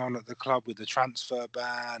going on at the club with the transfer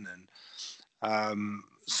ban and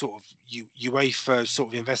sort of UEFA sort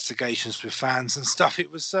of investigations with fans and stuff.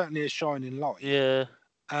 It was certainly a shining light. Yeah.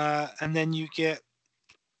 And then you get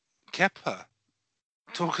Kepa.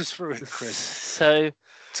 Talk us through it, Chris. So.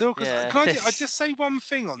 Can I just say one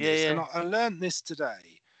thing on this? Yeah. And I learned this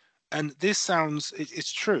today, and this sounds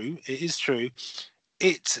it's true. It is true.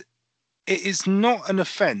 It is not an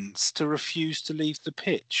offence to refuse to leave the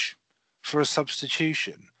pitch for a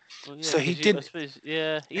substitution. Well, so he didn't.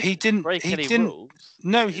 He didn't break any rules.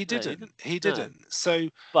 No, he didn't. He didn't. No. So,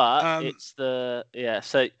 but it's the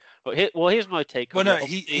So, here's my take. Well, no,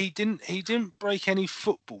 he didn't break any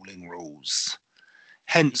footballing rules.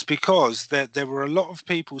 Hence, because there were a lot of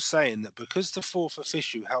people saying that because the fourth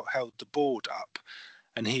official held the board up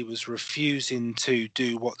and he was refusing to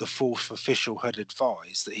do what the fourth official had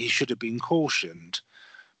advised, that he should have been cautioned.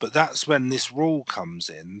 But that's when this rule comes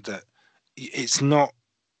in that it's not,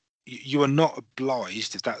 you are not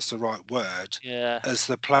obliged, if that's the right word, as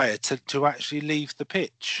the player to actually leave the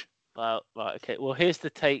pitch. Well, right, okay. Well, here's the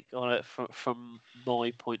take on it from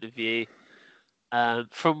my point of view.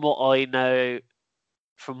 From what I know.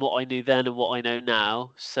 From what I knew then and what I know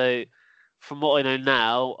now. So, from what I know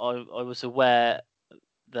now, I was aware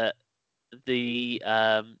that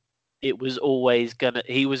it was always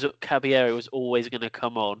Caballero was always gonna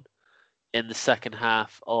come on in the second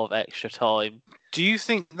half of extra time. Do you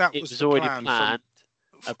think that was already planned?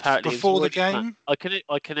 Apparently, before the game. I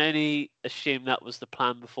can only assume that was the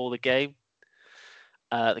plan before the game,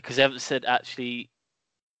 because they haven't said actually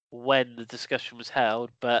when the discussion was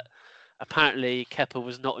held, but. Apparently, Kepa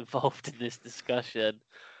was not involved in this discussion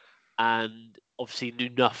and obviously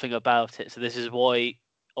knew nothing about it. So this is why,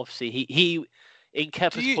 obviously, he in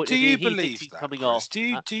Kepa's point of view, he thinks he's coming off. Do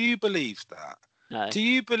you believe that? No. Do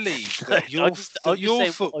you believe that your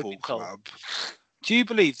football club Do you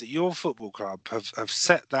believe that your football club have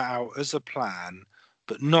set that out as a plan,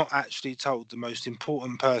 but not actually told the most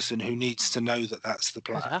important person who needs to know that that's the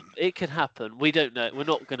plan? It could happen. We don't know. We're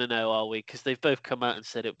not going to know, are we? Because they've both come out and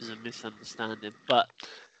said it was a misunderstanding. But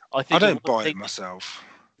I think I don't buy it myself.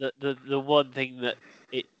 The one thing that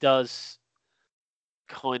it does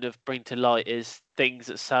kind of bring to light is things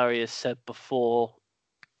that Sarri has said before,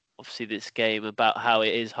 obviously this game, about how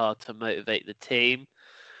it is hard to motivate the team.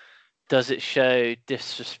 Does it show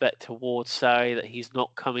disrespect towards Sarri that he's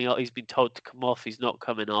not coming off? He's been told to come off. He's not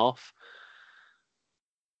coming off.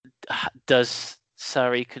 Does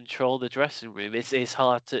Sarri control the dressing room? It's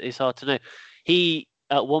hard to know. He,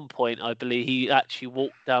 at one point, I believe he actually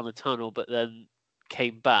walked down the tunnel, but then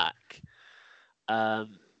came back.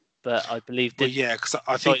 But I believe. Well, yeah, because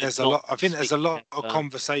I think there's a lot. I think there's a lot of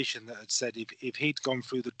conversation that had said if he'd gone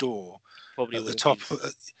through the door probably at the top,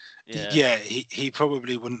 he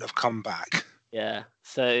probably wouldn't have come back. Yeah.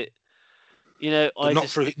 So, but not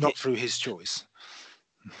through his choice.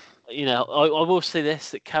 I will say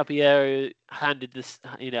this, that Caballero handled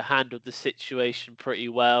the situation pretty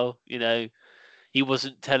well. He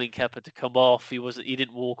wasn't telling Kepa to come off. He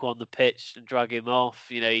didn't walk on the pitch and drag him off.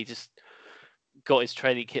 He just got his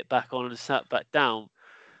training kit back on and sat back down.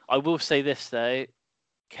 I will say this though,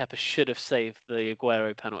 Kepa should have saved the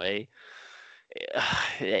Aguero penalty.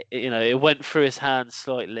 It went through his hands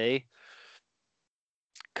slightly.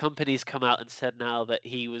 Company's come out and said now that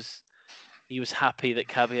he was happy that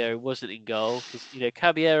Caballero wasn't in goal because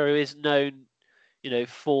Caballero is known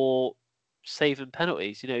for saving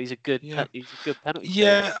penalties. He's a good penalty.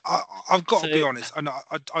 Yeah, I've got to be honest, and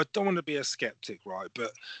I don't want to be a skeptic, right?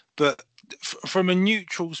 But from a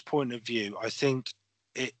neutral's point of view, I think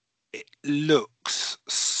it looks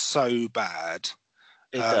so bad.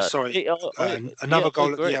 Another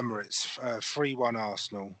goal at the Emirates, 3-1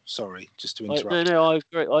 Arsenal. Sorry, just to interrupt. No,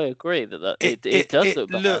 I agree that it does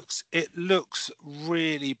look bad. It looks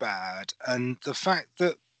really bad, and the fact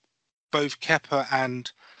that both Kepa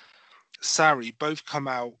and Sarri both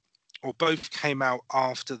came out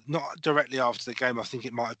after, not directly after the game. I think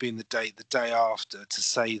it might have been the day after, to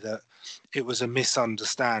say that it was a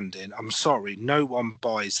misunderstanding. I'm sorry, no one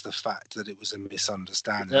buys the fact that it was a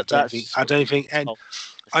misunderstanding. I don't think,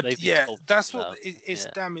 that's what it's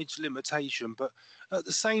damage limitation. But at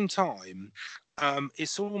the same time,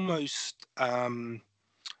 it's almost.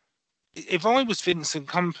 If I was Vincent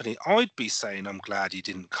Kompany, I'd be saying I'm glad he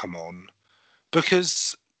didn't come on,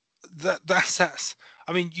 because that's.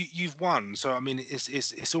 I mean, you've won, so I mean,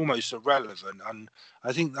 it's almost irrelevant. And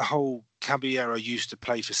I think the whole Caballero used to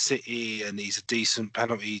play for City, and he's a decent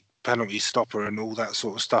penalty stopper, and all that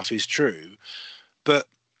sort of stuff is true. But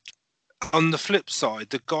on the flip side,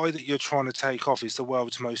 the guy that you're trying to take off is the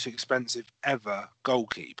world's most expensive ever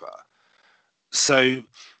goalkeeper. So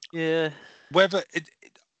yeah, whether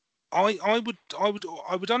I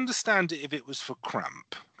would understand it if it was for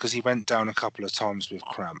cramp, because he went down a couple of times with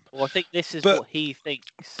cramp. Well, I think this is what he thinks.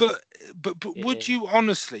 But would you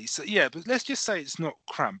honestly? So yeah, but let's just say it's not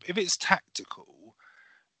cramp. If it's tactical,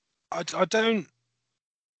 I don't.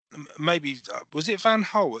 Maybe was it Van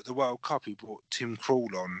Gaal at the World Cup who brought Tim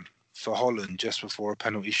Krul on for Holland just before a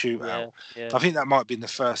penalty shootout? Yeah. I think that might have been the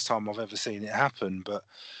first time I've ever seen it happen, but.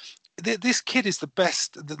 This kid is the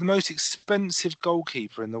most expensive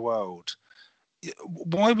goalkeeper in the world.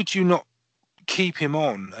 Why would you not keep him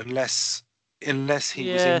on unless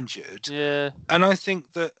he was injured? Yeah. And I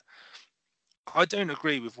think that I don't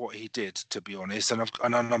agree with what he did, to be honest.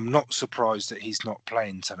 And I'm not surprised that he's not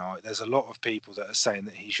playing tonight. There's a lot of people that are saying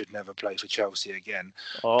that he should never play for Chelsea again.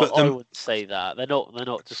 But I wouldn't say that. They're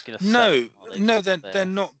not just going to. No, they're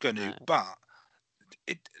not going to. But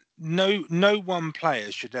No one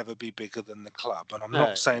player should ever be bigger than the club, and I'm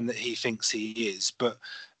not saying that he thinks he is, but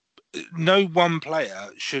no one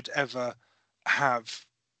player should ever have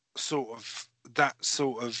that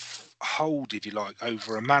sort of hold, if you like,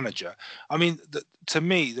 over a manager. I mean, to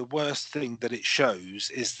me, the worst thing that it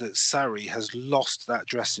shows is that Sarri has lost that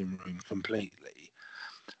dressing room completely,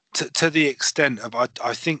 to the extent of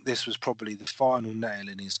I think this was probably the final nail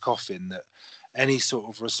in his coffin, that any sort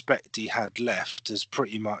of respect he had left has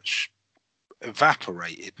pretty much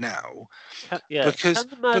evaporated now. Can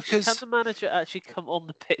the manager actually come on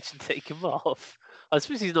the pitch and take him off? I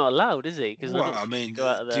suppose he's not allowed, is he? Because I mean,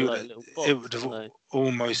 it would have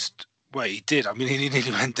almost. Well, he did. I mean, he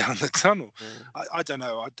nearly went down the tunnel. Yeah. I don't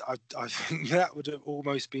know. I think that would have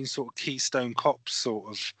almost been sort of Keystone Cops sort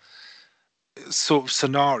of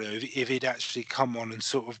scenario if he'd actually come on and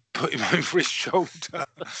sort of put him over his shoulder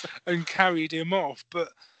and carried him off. But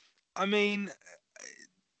I mean,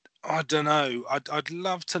 I don't know. I'd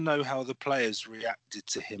love to know how the players reacted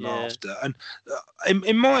to him after. And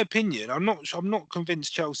in my opinion, I'm not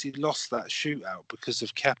convinced Chelsea lost that shootout because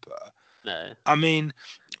of Kepa. No. I mean,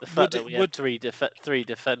 the fact that we had three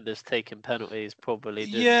defenders taking penalties probably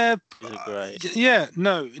isn't great. Yeah,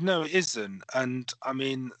 no, it isn't. And I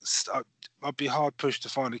mean, I'd be hard pushed to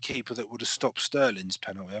find a keeper that would have stopped Sterling's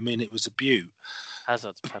penalty. I mean, it was a beaut.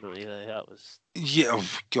 Hazard's penalty, though, that was. Yeah, oh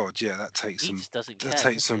God, yeah, that takes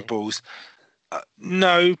some balls.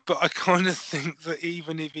 No, but I kind of think that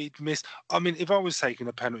even if he'd missed, I mean, if I was taking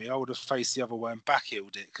a penalty, I would have faced the other way and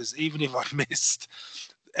backheeled it, because even if I'd missed,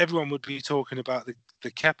 everyone would be talking about the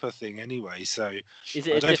Kepa thing anyway. So is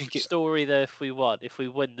it a different story though if we won? If we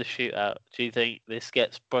win the shootout, do you think this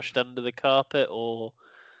gets brushed under the carpet or?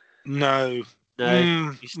 No.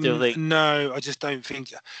 No, you still think? No, I just don't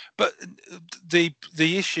think. But the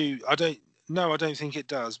issue, I don't think it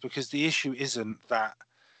does, because the issue isn't that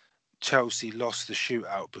Chelsea lost the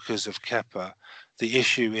shootout because of Kepa. The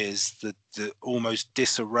issue is the almost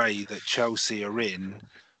disarray that Chelsea are in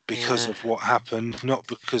because of what happened, not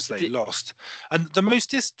because they lost. And the most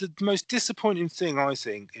disappointing thing, I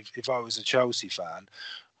think, if I was a Chelsea fan,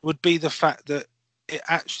 would be the fact that it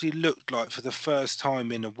actually looked like for the first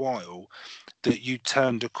time in a while that you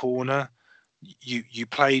turned a corner. You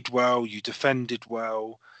played well, you defended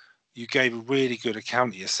well, you gave a really good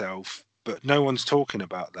account of yourself, but no one's talking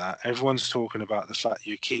about that. Everyone's talking about the fact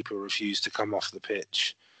your keeper refused to come off the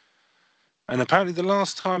pitch. And apparently the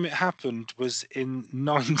last time it happened was in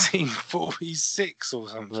 1946 or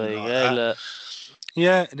something like that. Look.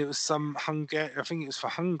 Yeah, and it was some Hungary. I think it was for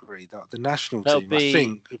Hungary, the national team. I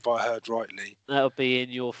think, if I heard rightly. That'll be in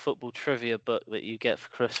your football trivia book that you get for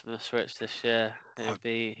Christmas, Rich, this year. It'll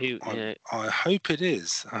be who. I hope it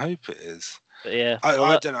is. But yeah,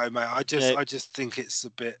 I don't know, mate. I just think it's a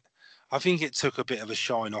bit. I think it took a bit of a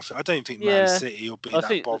shine off it. I don't think Man City will be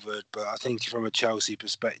that bothered, but I think from a Chelsea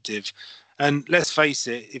perspective, and let's face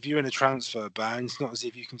it, if you're in a transfer ban, it's not as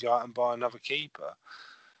if you can go out and buy another keeper.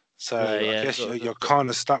 So I guess you're kind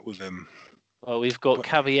of stuck with him. Well, we've got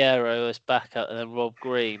Caballero as backup and then Rob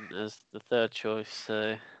Green as the third choice.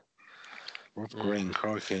 So Rob Green,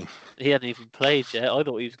 crikey. He hadn't even played yet. I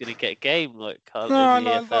thought he was going to get a game I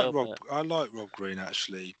like Rob Green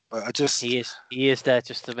actually, but I just he is there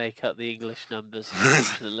just to make up the English numbers.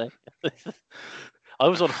 Unfortunately, I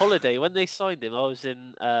was on holiday when they signed him. I was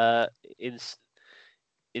in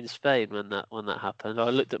Spain when that happened.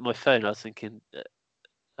 I looked at my phone. I was thinking.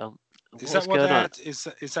 Is that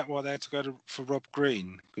why they had to go for Rob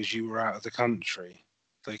Green, because you were out of the country?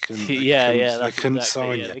 They couldn't. They couldn't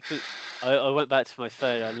sign you. I went back to my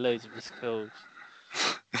phone. I had loads of missed calls.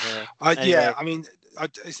 I mean,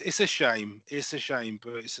 it's a shame. It's a shame,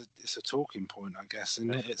 but it's a talking point, I guess,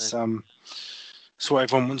 isn't it? It's what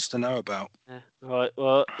everyone wants to know about. Yeah. Right.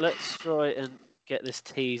 Well, let's try and get this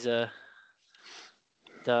teaser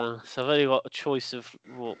done. So I've only got a choice of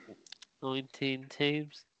 19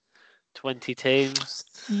 teams. 20 teams.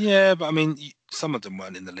 Yeah, but I mean, some of them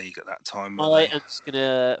weren't in the league at that time. I'm just going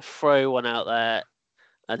to throw one out there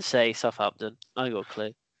and say Southampton. I got a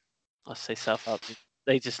clue. I'll say Southampton.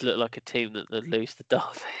 They just look like a team that would lose the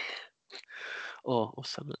derby. or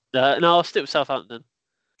something. No, I'll stick with Southampton.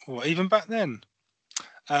 Well, even back then?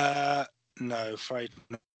 No, afraid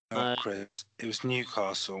not, Chris. It was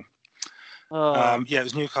Newcastle. Oh. Yeah, it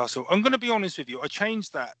was Newcastle. I'm going to be honest with you. I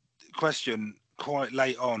changed that question quite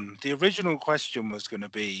late on. The original question was going to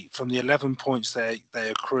be, from the 11 points they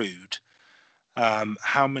accrued,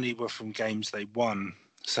 how many were from games they won?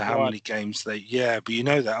 So how many games they? Yeah, but you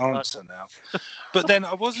know that answer now. But then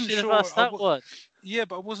I wasn't sure. Yeah,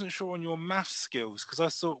 but I wasn't sure on your math skills, because I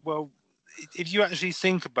thought, well, if you actually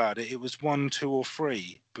think about it, it was 1, 2, or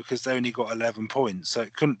 3, because they only got 11 points, so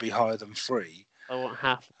it couldn't be higher than 3. I want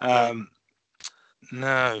half.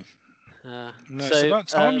 No. It's about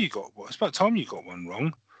time you got one. It's about time you got one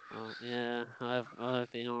wrong. Yeah,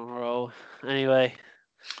 I've been on a roll. Anyway,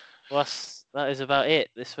 that is about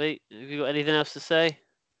it this week. Have you got anything else to say?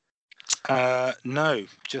 No,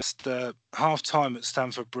 just half time at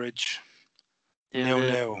Stamford Bridge.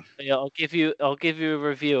 0-0. Yeah, I'll give you a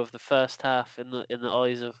review of the first half in the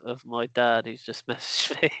eyes of my dad, who's just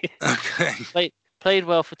messaged me. Okay. Played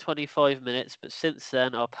well for 25 minutes, but since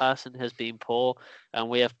then our passing has been poor and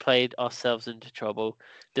we have played ourselves into trouble.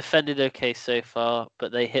 Defended okay so far,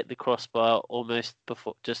 but they hit the crossbar almost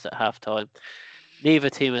just at half-time.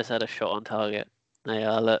 Neither team has had a shot on target.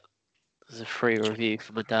 Look, there's a free review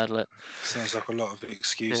from my dad. Look. Sounds like a lot of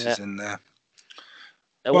excuses in there.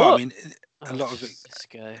 Well, I mean, a lot of it. Just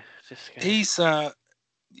go. He's let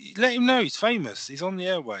him know he's famous. He's on the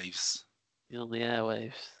airwaves. He's on the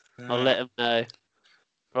airwaves. I'll let him know.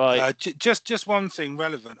 Right. Just one thing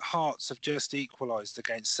relevant. Hearts have just equalised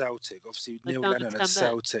against Celtic. Obviously, Neil Lennon at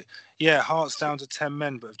Celtic. Yeah, Hearts down to 10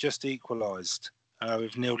 men, but have just equalised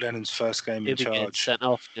with Neil Lennon's first game in charge. Sent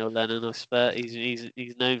off, Neil Lennon. I swear he's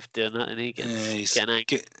known for doing that, and he's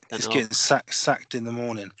getting sacked in the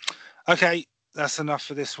morning. Okay, that's enough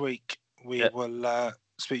for this week. We will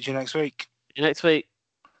speak to you next week. See you next week.